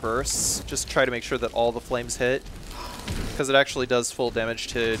in short bursts. Just try to make sure that all the flames hit, because it actually does full damage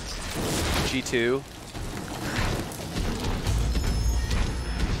to G2.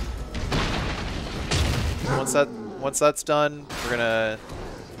 Once that's done, we're gonna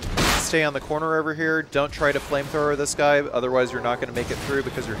stay on the corner over here. Don't try to flamethrower this guy, otherwise you're not going to make it through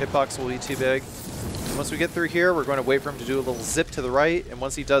because your hitbox will be too big. Once we get through here, we're going to wait for him to do a little zip to the right, and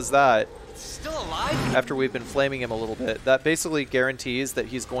once he does that, Still alive? after we've been flaming him a little bit, that basically guarantees that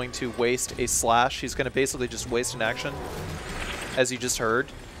he's going to waste a slash. He's going to basically just waste an action, as you just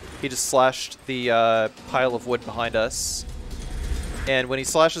heard. He just slashed the pile of wood behind us. And when he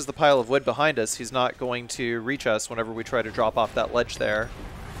slashes the pile of wood behind us, he's not going to reach us whenever we try to drop off that ledge there.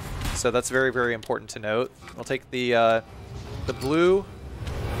 So that's very, very important to note. We'll take the blue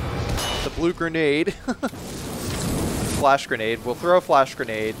grenade, flash grenade. We'll throw a flash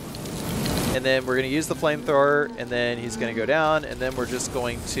grenade, and then we're going to use the flamethrower, and then he's going to go down, and then we're just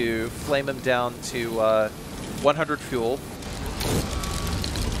going to flame him down to 100 fuel.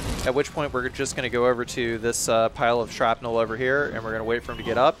 At which point we're just going to go over to this pile of shrapnel over here, and we're going to wait for him to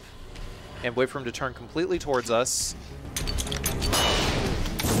get up, and wait for him to turn completely towards us.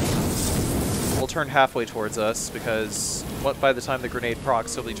 We'll turn halfway towards us, because by the time the grenade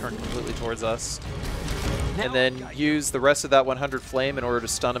procs, he'll be turned completely towards us. And then use the rest of that 100 flame in order to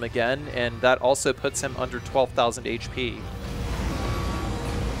stun him again, and that also puts him under 12,000 HP.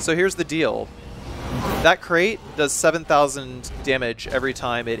 So here's the deal. That crate does 7,000 damage every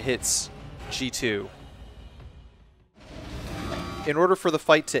time it hits G2. In order for the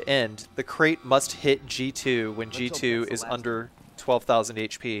fight to end, the crate must hit G2 when G2 is under 12,000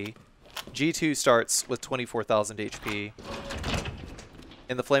 HP. G2 starts with 24,000 HP.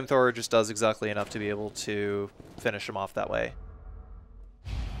 And the flamethrower just does exactly enough to be able to finish him off that way.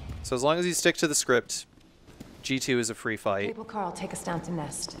 So as long as you stick to the script, G2 is a free fight. Cable car will take us down to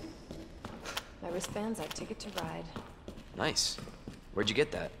Nest. My wristband's our ticket to ride. Nice. Where'd you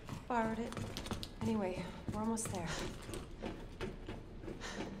get that? Borrowed it. Anyway, we're almost there.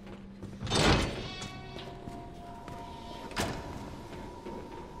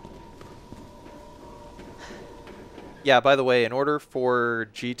 Yeah, by the way, in order for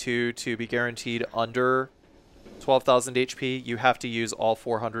G2 to be guaranteed under 12,000 HP, you have to use all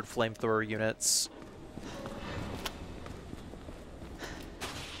 400 flamethrower units.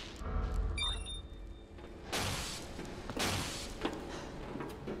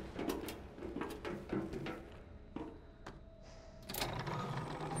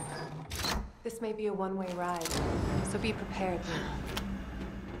 This may be a one-way ride, so be prepared now.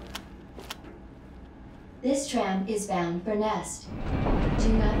 This tram is bound for Nest.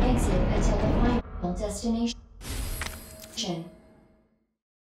 Do not exit until the final destination.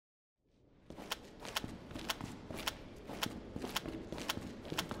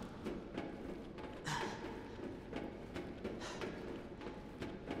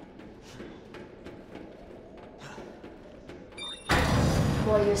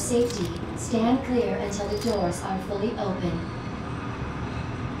 For your safety, stand clear until the doors are fully open.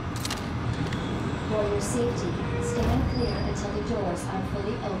 For your safety, stand clear until the doors are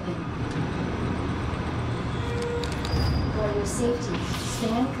fully open. For your safety,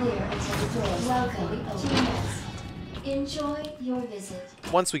 stand clear until the doors are fully open. Enjoy your visit.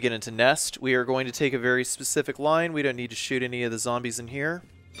 Once we get into Nest, we are going to take a very specific line. We don't need to shoot any of the zombies in here.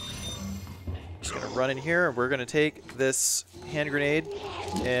 Just going to run in here, and we're going to take this hand grenade,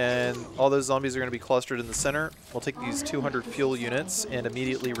 and all those zombies are going to be clustered in the center. We'll take these 200 fuel units and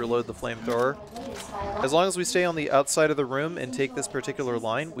immediately reload the flamethrower. As long as we stay on the outside of the room and take this particular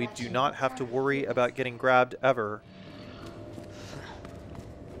line, we do not have to worry about getting grabbed ever.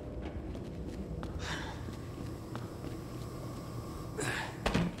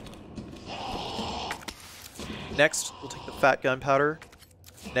 Next, we'll take the fat gunpowder.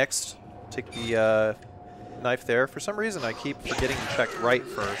 Next, take the knife there. For some reason, I keep forgetting to check right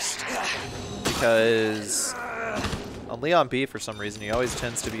first, because on Leon B, for some reason, he always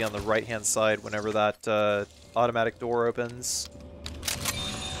tends to be on the right-hand side whenever that automatic door opens.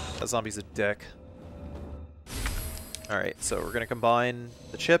 That zombie's a dick. Alright, so we're going to combine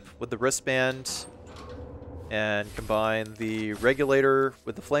the chip with the wristband, and combine the regulator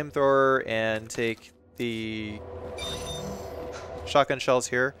with the flamethrower, and take the shotgun shells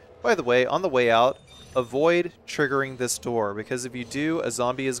here. By the way, on the way out, avoid triggering this door, because if you do, a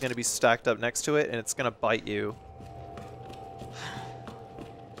zombie is going to be stacked up next to it, and it's going to bite you.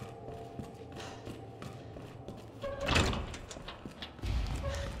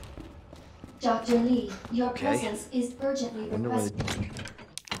 Dr. Lee, your Okay. presence is urgently requested.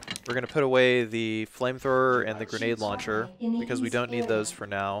 We're going to put away the flamethrower and the grenade launcher because we don't need those for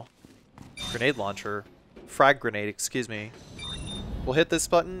now. Grenade launcher. Frag grenade, excuse me. We'll hit this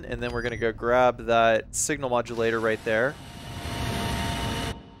button and then we're going to go grab that signal modulator right there.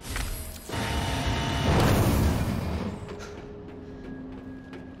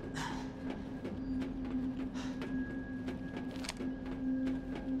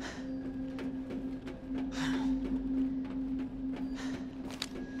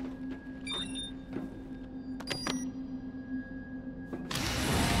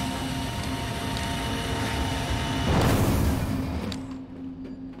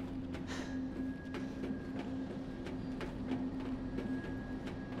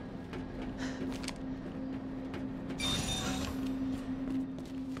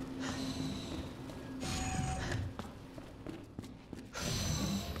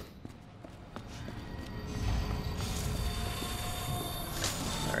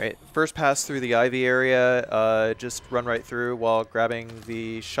 Alright, first pass through the Ivy area, just run right through while grabbing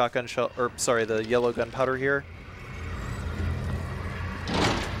the shotgun shell, or sorry, the yellow gunpowder here.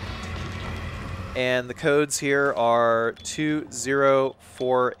 And the codes here are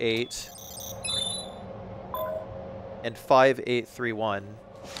 2048 and 5831.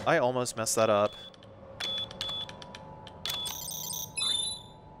 I almost messed that up.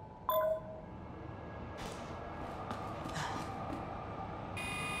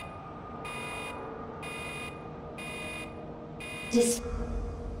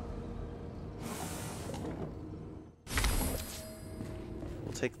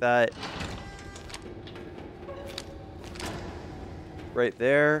 We'll take that right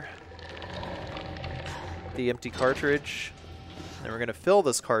there. The empty cartridge. Then we're going to fill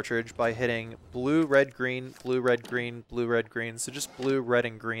this cartridge by hitting blue, red, green, blue, red, green, blue, red, green. So just blue, red,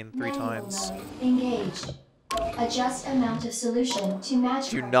 and green 3 times. Engaged. Adjust amount of solution to match.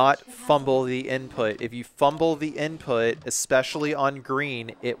 Do not fumble the input. If you fumble the input, especially on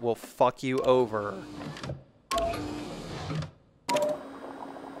green, it will fuck you over.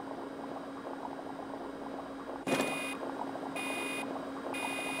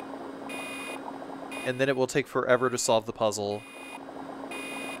 And then it will take forever to solve the puzzle.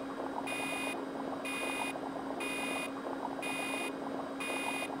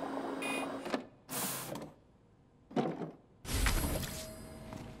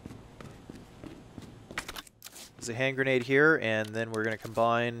 There's a hand grenade here, and then we're going to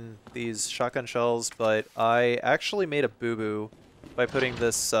combine these shotgun shells, but I actually made a boo-boo by putting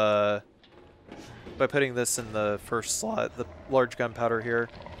this in the first slot, the large gunpowder here.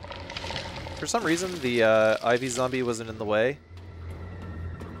 For some reason, the Ivy zombie wasn't in the way.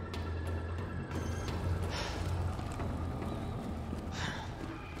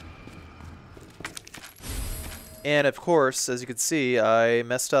 And of course, as you can see, I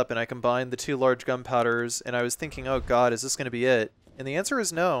messed up and I combined the 2 large gunpowders, and I was thinking, oh god, is this going to be it? And the answer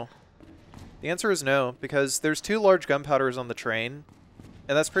is no. The answer is no, because there's 2 large gunpowders on the train,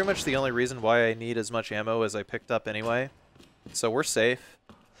 and that's pretty much the only reason why I need as much ammo as I picked up anyway. So we're safe.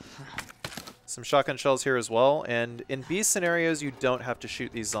 Some shotgun shells here as well, and in B scenarios you don't have to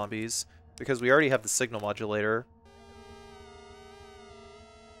shoot these zombies, because we already have the signal modulator.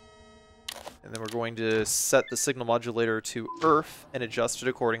 And then we're going to set the signal modulator to earth and adjust it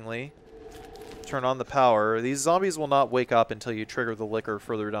accordingly. Turn on the power. These zombies will not wake up until you trigger the liquor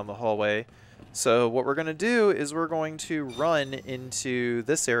further down the hallway. So what we're going to do is we're going to run into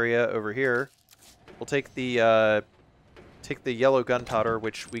this area over here. We'll take the yellow gunpowder,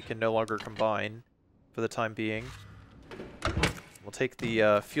 which we can no longer combine for the time being. We'll take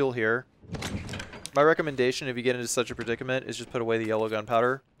the fuel here. My recommendation, if you get into such a predicament, is just put away the yellow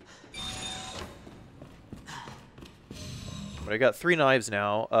gunpowder. But I got 3 knives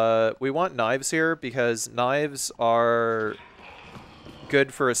now. We want knives here because knives are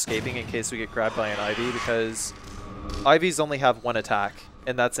good for escaping in case we get grabbed by an Ivy, because Ivies only have 1 attack,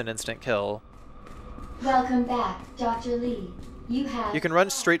 and that's an instant kill. Welcome back, Dr. Lee. You can run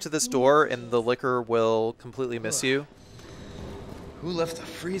straight to this door and the liquor will completely miss you. Who left the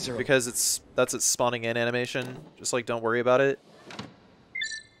freezer? Because that's its spawning in animation. Just like, don't worry about it.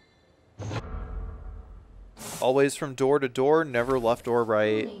 Always from door to door, never left or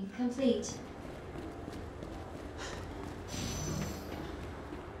right. Complete.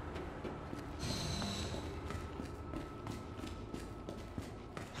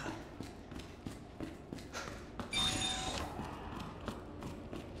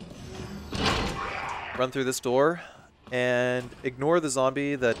 Run through this door. And ignore the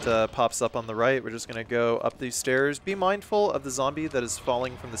zombie that pops up on the right. We're just going to go up these stairs. Be mindful of the zombie that is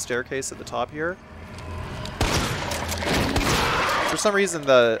falling from the staircase at the top here. For some reason,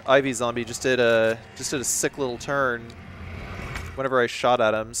 the Ivy zombie just did a sick little turn whenever I shot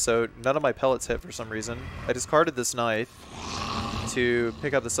at him, so none of my pellets hit for some reason. I discarded this knife to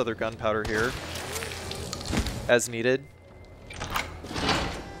pick up this other gunpowder here as needed.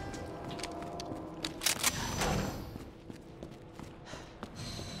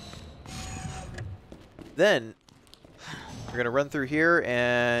 Then we're going to run through here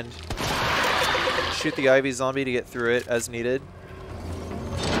and shoot the Ivy zombie to get through it as needed.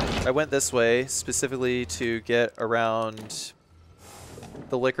 I went this way specifically to get around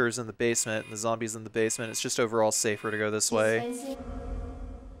the lickers in the basement and the zombies in the basement. It's just overall safer to go this way.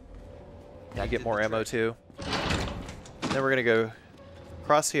 I get more ammo too. Then we're going to go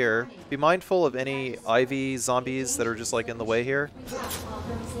across here. Be mindful of any Ivy zombies that are just like in the way here.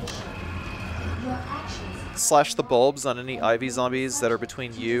 Slash the bulbs on any Ivy zombies that are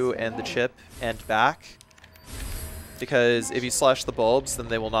between you and the chip and back. Because if you slash the bulbs, then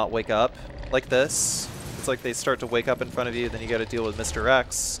they will not wake up like this. It's like they start to wake up in front of you, then you gotta deal with Mr.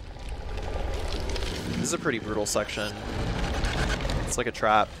 X. This is a pretty brutal section. It's like a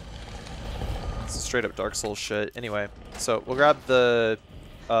trap. It's straight up Dark Souls shit. Anyway, so we'll grab the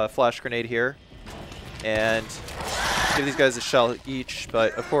flash grenade here and give these guys a shell each,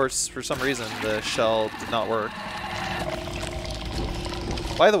 but of course, for some reason, the shell did not work.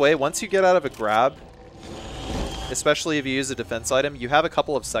 By the way, once you get out of a grab, especially if you use a defense item, you have a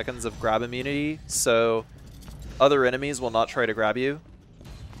couple of seconds of grab immunity, so other enemies will not try to grab you.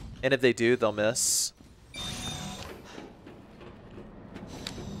 And if they do, they'll miss.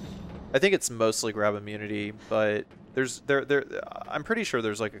 I think it's mostly grab immunity, but I'm pretty sure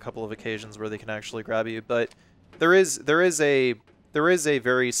there's like a couple of occasions where they can actually grab you, but there is a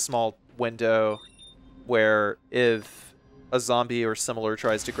very small window where if a zombie or similar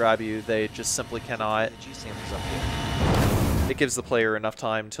tries to grab you, they just simply cannot. It gives the player enough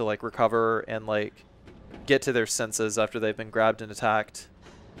time to like recover and like get to their senses after they've been grabbed and attacked.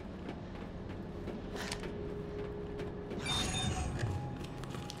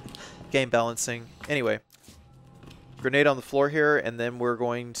 Game balancing. Anyway, grenade on the floor here, and then we're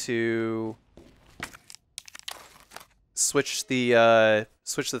going to switch the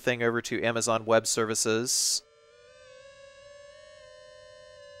thing over to Amazon Web Services.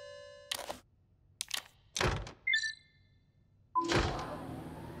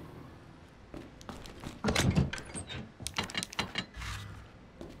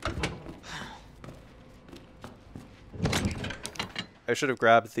 I should have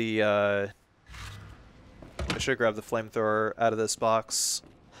grabbed the flamethrower out of this box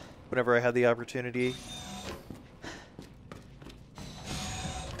whenever I had the opportunity.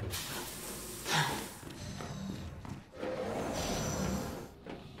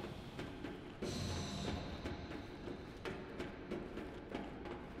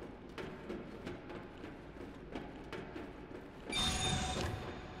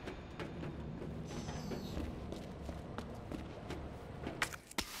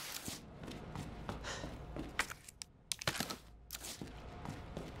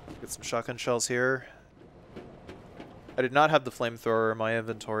 Some shotgun shells here. I did not have the flamethrower in my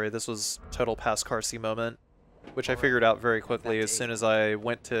inventory. This was total past Carcy moment, which I figured out very quickly as soon as I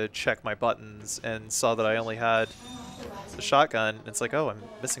went to check my buttons and saw that I only had the shotgun. It's like, oh, I'm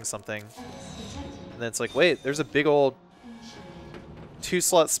missing something. And then it's like, wait, there's a big old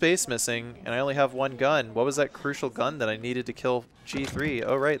 2-slot space missing, and I only have one gun. What was that crucial gun that I needed to kill G3?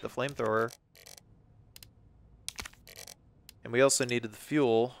 Oh, right, the flamethrower. And we also needed the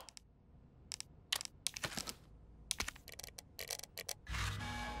fuel.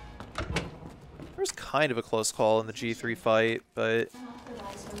 There was kind of a close call in the G3 fight, but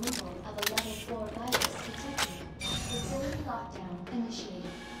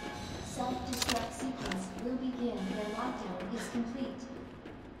Self-destruct sequence will begin when lockdown is complete.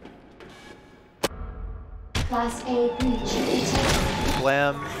 Class A breach detected.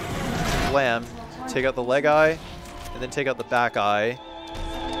 blam, blam. Take out the leg eye, and then take out the back eye.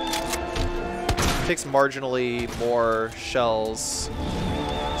 Takes marginally more shells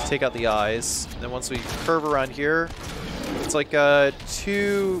to take out the eyes. And then once we curve around here, it's like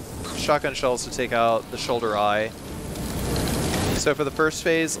 2 shotgun shells to take out the shoulder eye. So for the first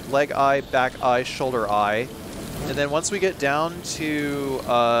phase, leg eye, back eye, shoulder eye. And then once we get down to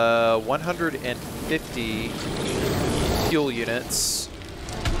 150 fuel units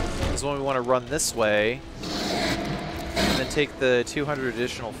is when we want to run this way. And then take the 200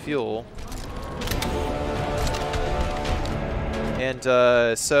 additional fuel. And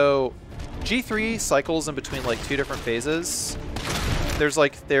so G3 cycles in between like 2 different phases. There's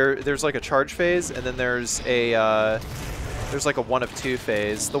like a charge phase, and then there's like a 1 of 2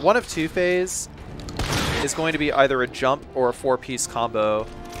 phase. The 1 of 2 phase is going to be either a jump or a 4-piece combo,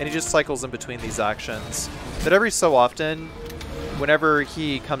 and he just cycles in between these actions. But every so often, whenever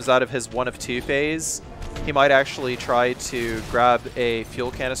he comes out of his 1 of 2 phase, he might actually try to grab a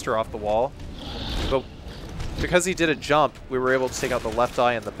fuel canister off the wall. But because he did a jump, we were able to take out the left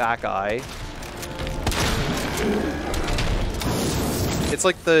eye and the back eye. It's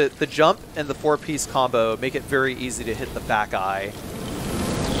like the jump and the 4-piece combo make it very easy to hit the back eye.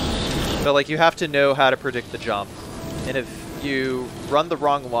 But like, you have to know how to predict the jump. And if you run the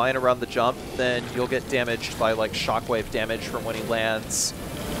wrong line around the jump, then you'll get damaged by like shockwave damage from when he lands.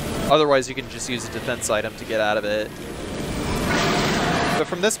 Otherwise, you can just use a defense item to get out of it. But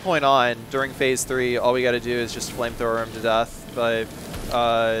from this point on, during phase 3, all we gotta do is just flamethrower him to death. But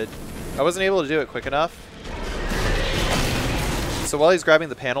I wasn't able to do it quick enough. So while he's grabbing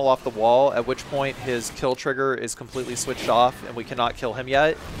the panel off the wall, at which point his kill trigger is completely switched off and we cannot kill him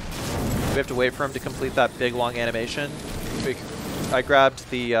yet. We have to wait for him to complete that big long animation. I grabbed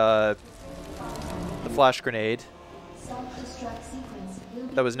the flash grenade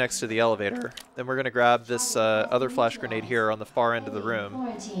that was next to the elevator. Then we're going to grab this other flash grenade here on the far end of the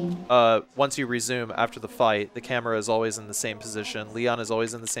room. Once you resume after the fight, the camera is always in the same position. Leon is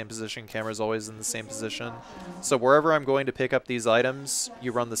always in the same position. Camera is always in the same position. So wherever I'm going to pick up these items,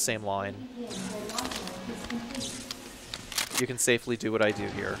 you run the same line. You can safely do what I do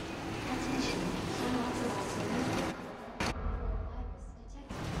here.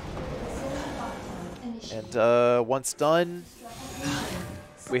 And once done,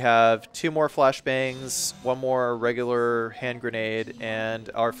 we have 2 more flashbangs, 1 more regular hand grenade, and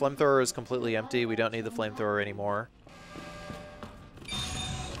our flamethrower is completely empty. We don't need the flamethrower anymore.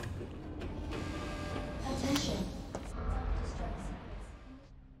 Attention.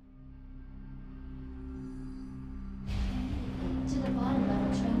 To the bottom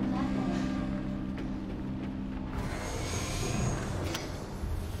level train platform.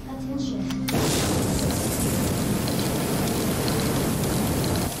 Attention.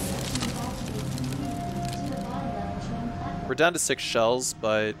 We're down to 6 shells,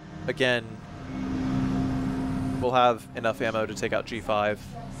 but again, we'll have enough ammo to take out G5.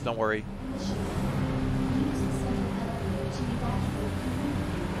 Don't worry.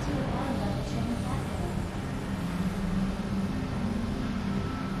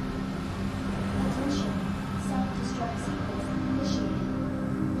 Attention, self-destruct sequence initiated.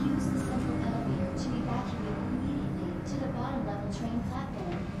 Use the central elevator to evacuate to the bottom of the train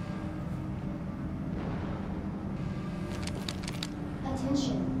platform.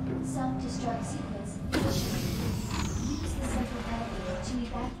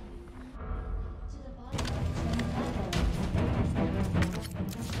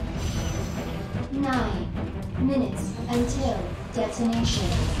 9 minutes until detonation.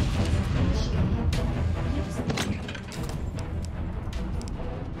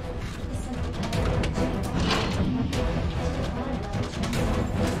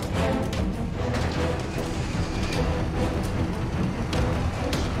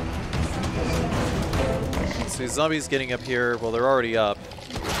 So these zombies getting up here, well, they're already up.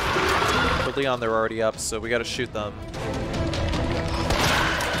 For Leon, they're already up, so we gotta shoot them.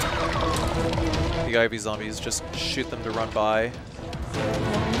 The Ivy zombies, just shoot them to run by.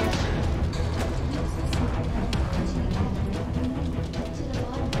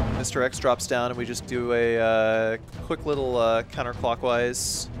 Mr. X drops down and we just do a quick little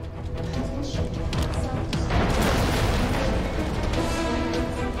counterclockwise.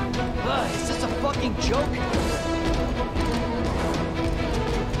 Is this a fucking joke?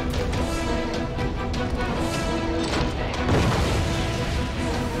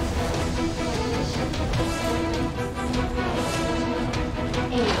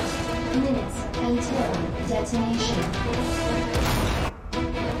 Until detonation.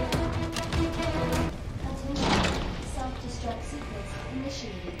 Attention. Self-destruct sequence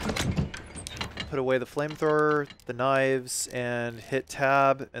initiated. Put away the flamethrower, the knives, and hit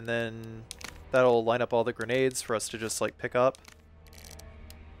tab, and then that'll line up all the grenades for us to just like pick up.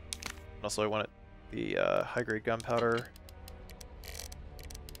 And also I want the high-grade gunpowder.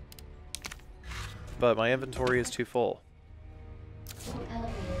 But my inventory is too full.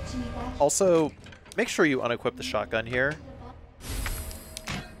 Also, make sure you unequip the shotgun here,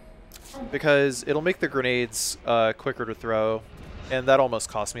 because it'll make the grenades quicker to throw, and that almost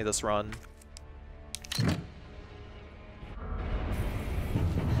cost me this run.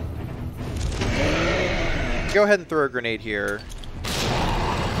 Go ahead and throw a grenade here.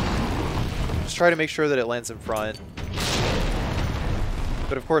 Just try to make sure that it lands in front.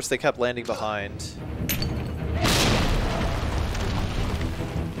 But of course they kept landing behind.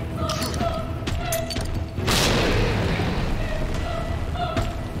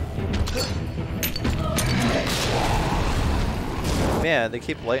 Man, they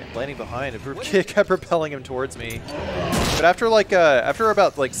keep landing behind. It kept propelling him towards me. But after like after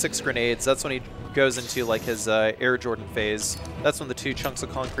about like 6 grenades, that's when he goes into like his Air Jordan phase. That's when the 2 chunks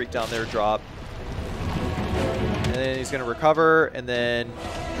of concrete down there drop. And then he's gonna recover, and then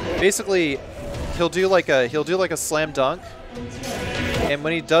basically he'll do like a slam dunk. And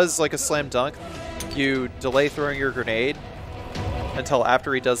when he does like a slam dunk, you delay throwing your grenade until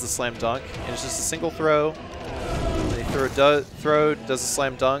after he does the slam dunk, and it's just a single throw. Throw, does a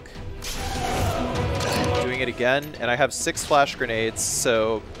slam dunk. Doing it again, and I have 6 flash grenades,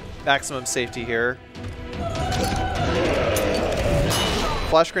 so maximum safety here.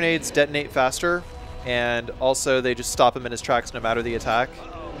 Flash grenades detonate faster, and also they just stop him in his tracks no matter the attack.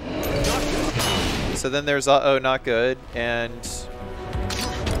 So then there's uh-oh, not good, and...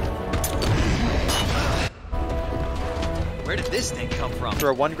 Where did this thing come from?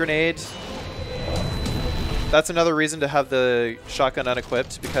 Throw 1 grenade. That's another reason to have the shotgun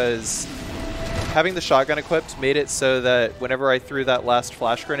unequipped, because having the shotgun equipped made it so that whenever I threw that last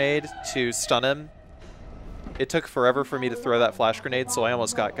flash grenade to stun him, it took forever for me to throw that flash grenade, so I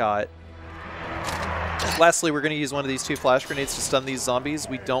almost got. Lastly, we're going to use one of these 2 flash grenades to stun these zombies.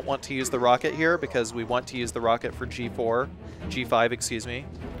 We don't want to use the rocket here because we want to use the rocket for G5, excuse me.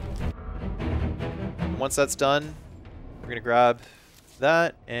 And once that's done, we're going to grab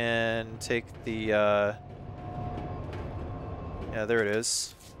that and take the... yeah, there it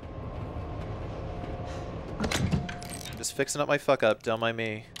is. I'm just fixing up my fuck up, don't mind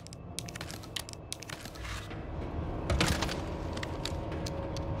me.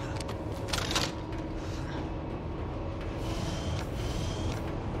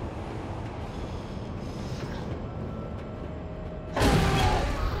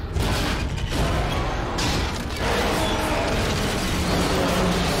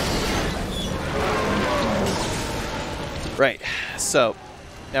 Right, so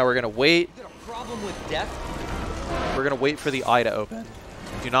now we're gonna wait. Is there a problem with death? We're gonna wait for the eye to open.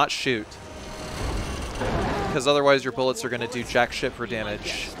 Do not shoot, because otherwise your bullets are gonna do jack shit for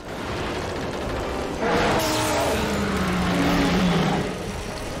damage.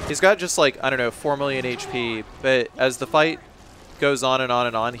 He's got just like, I don't know, 4 million HP, but as the fight goes on and on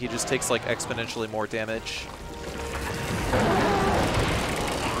and on, he just takes like exponentially more damage.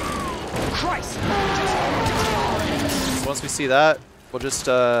 Christ! Once we see that, we'll just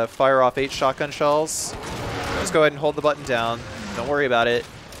fire off 8 shotgun shells. Just go ahead and hold the button down. Don't worry about it.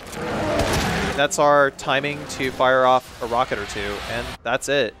 And that's our timing to fire off a rocket or 2, and that's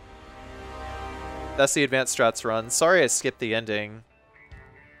it. That's the advanced strats run. Sorry I skipped the ending.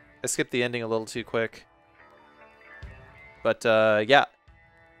 I skipped the ending a little too quick. But yeah.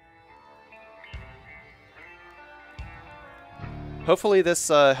 Hopefully this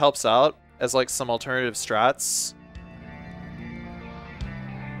helps out as like some alternative strats.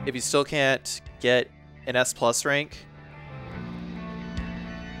 If you still can't get an S+ rank.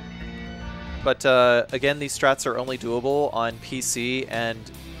 But again, these strats are only doable on PC and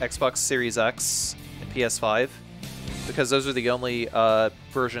Xbox Series X and PS5, because those are the only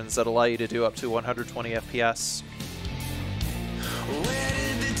versions that allow you to do up to 120 FPS. Where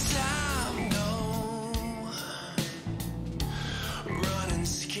did the time go? Running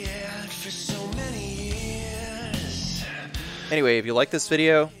scared for so many years. Anyway, if you like this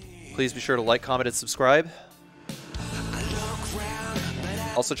video, please be sure to like, comment, and subscribe.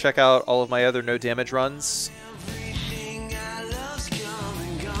 Also check out all of my other no damage runs.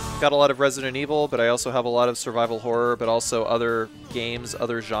 Got a lot of Resident Evil, but I also have a lot of survival horror, but also other games,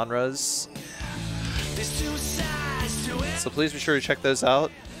 other genres. So please be sure to check those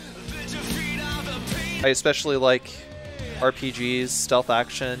out. I especially like RPGs, stealth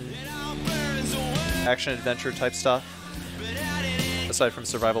action, action-adventure type stuff, aside from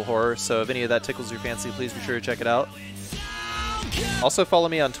survival horror. So if any of that tickles your fancy, please be sure to check it out. Also follow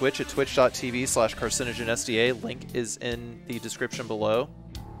me on Twitch at twitch.tv/CarcinogenSDA. Link is in the description below.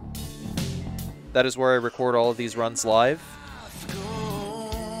 That is where I record all of these runs live.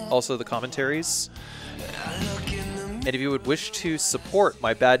 Also the commentaries. And if you would wish to support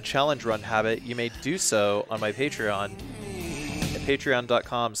my bad challenge run habit, you may do so on my Patreon at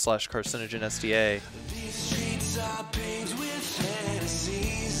patreon.com/CarcinogenSDA.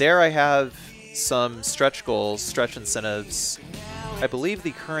 There I have some stretch goals, stretch incentives. I believe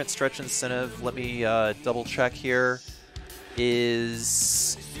the current stretch incentive, let me double check here,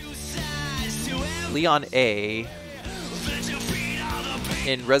 is Leon A.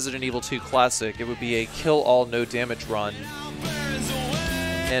 in Resident Evil 2 Classic, it would be a kill all no damage run.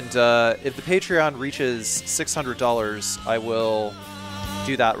 And if the Patreon reaches $600, I will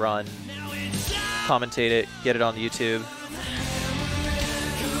do that run, commentate it, get it on YouTube.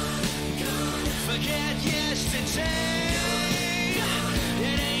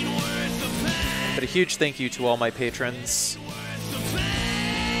 But a huge thank you to all my patrons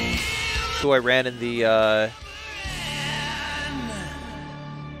who I ran in the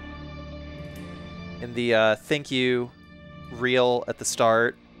thank you reel at the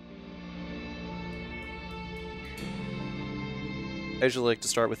start. I usually like to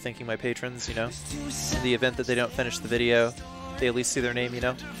start with thanking my patrons, you know. In the event that they don't finish the video, they at least see their name, you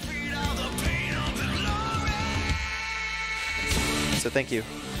know. So thank you.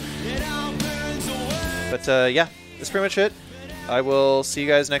 But yeah, that's pretty much it. I will see you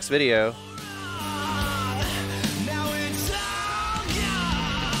guys next video.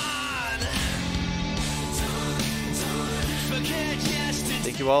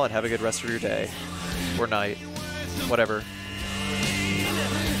 Thank you all, and have a good rest of your day. Or night. Whatever.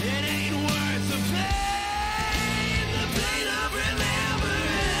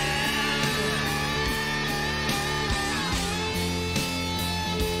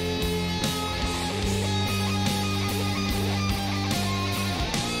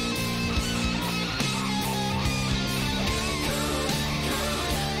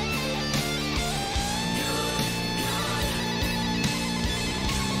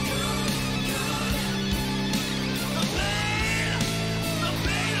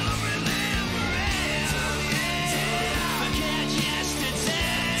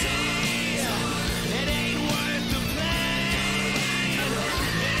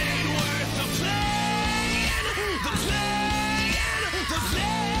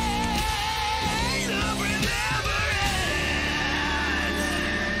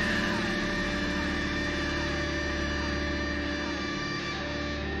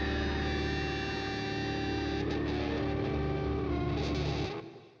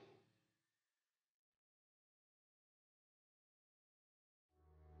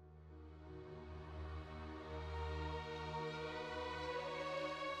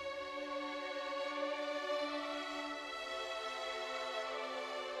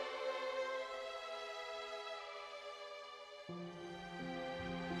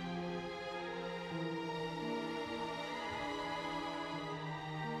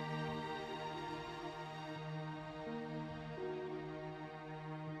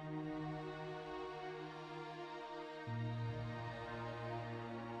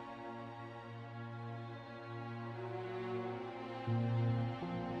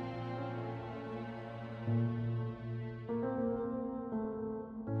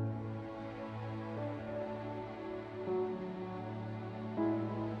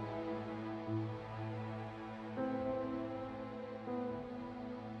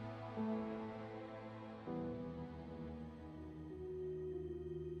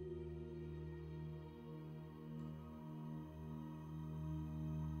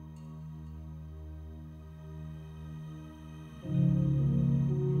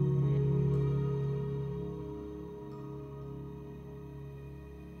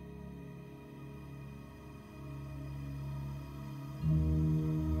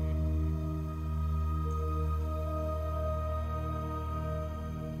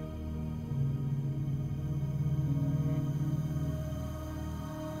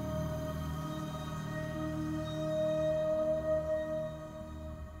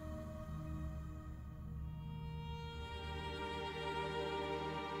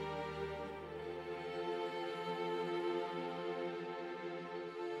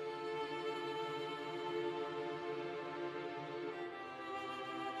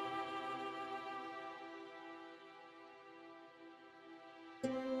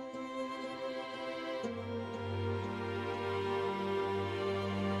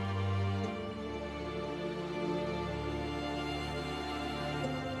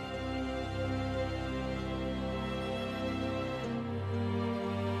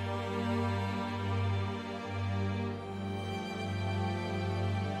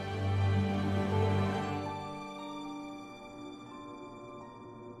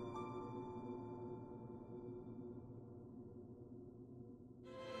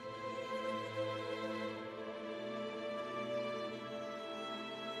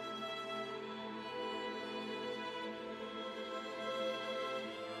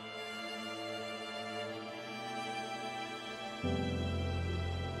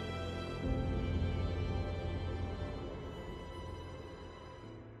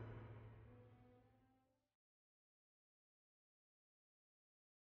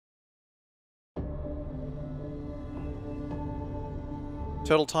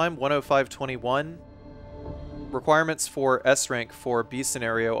 Total time 105.21. Requirements for S rank for B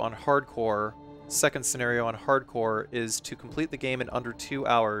scenario on hardcore, second scenario on hardcore, is to complete the game in under 2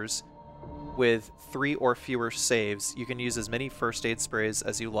 hours with 3 or fewer saves. You can use as many first aid sprays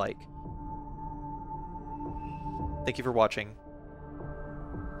as you like. Thank you for watching.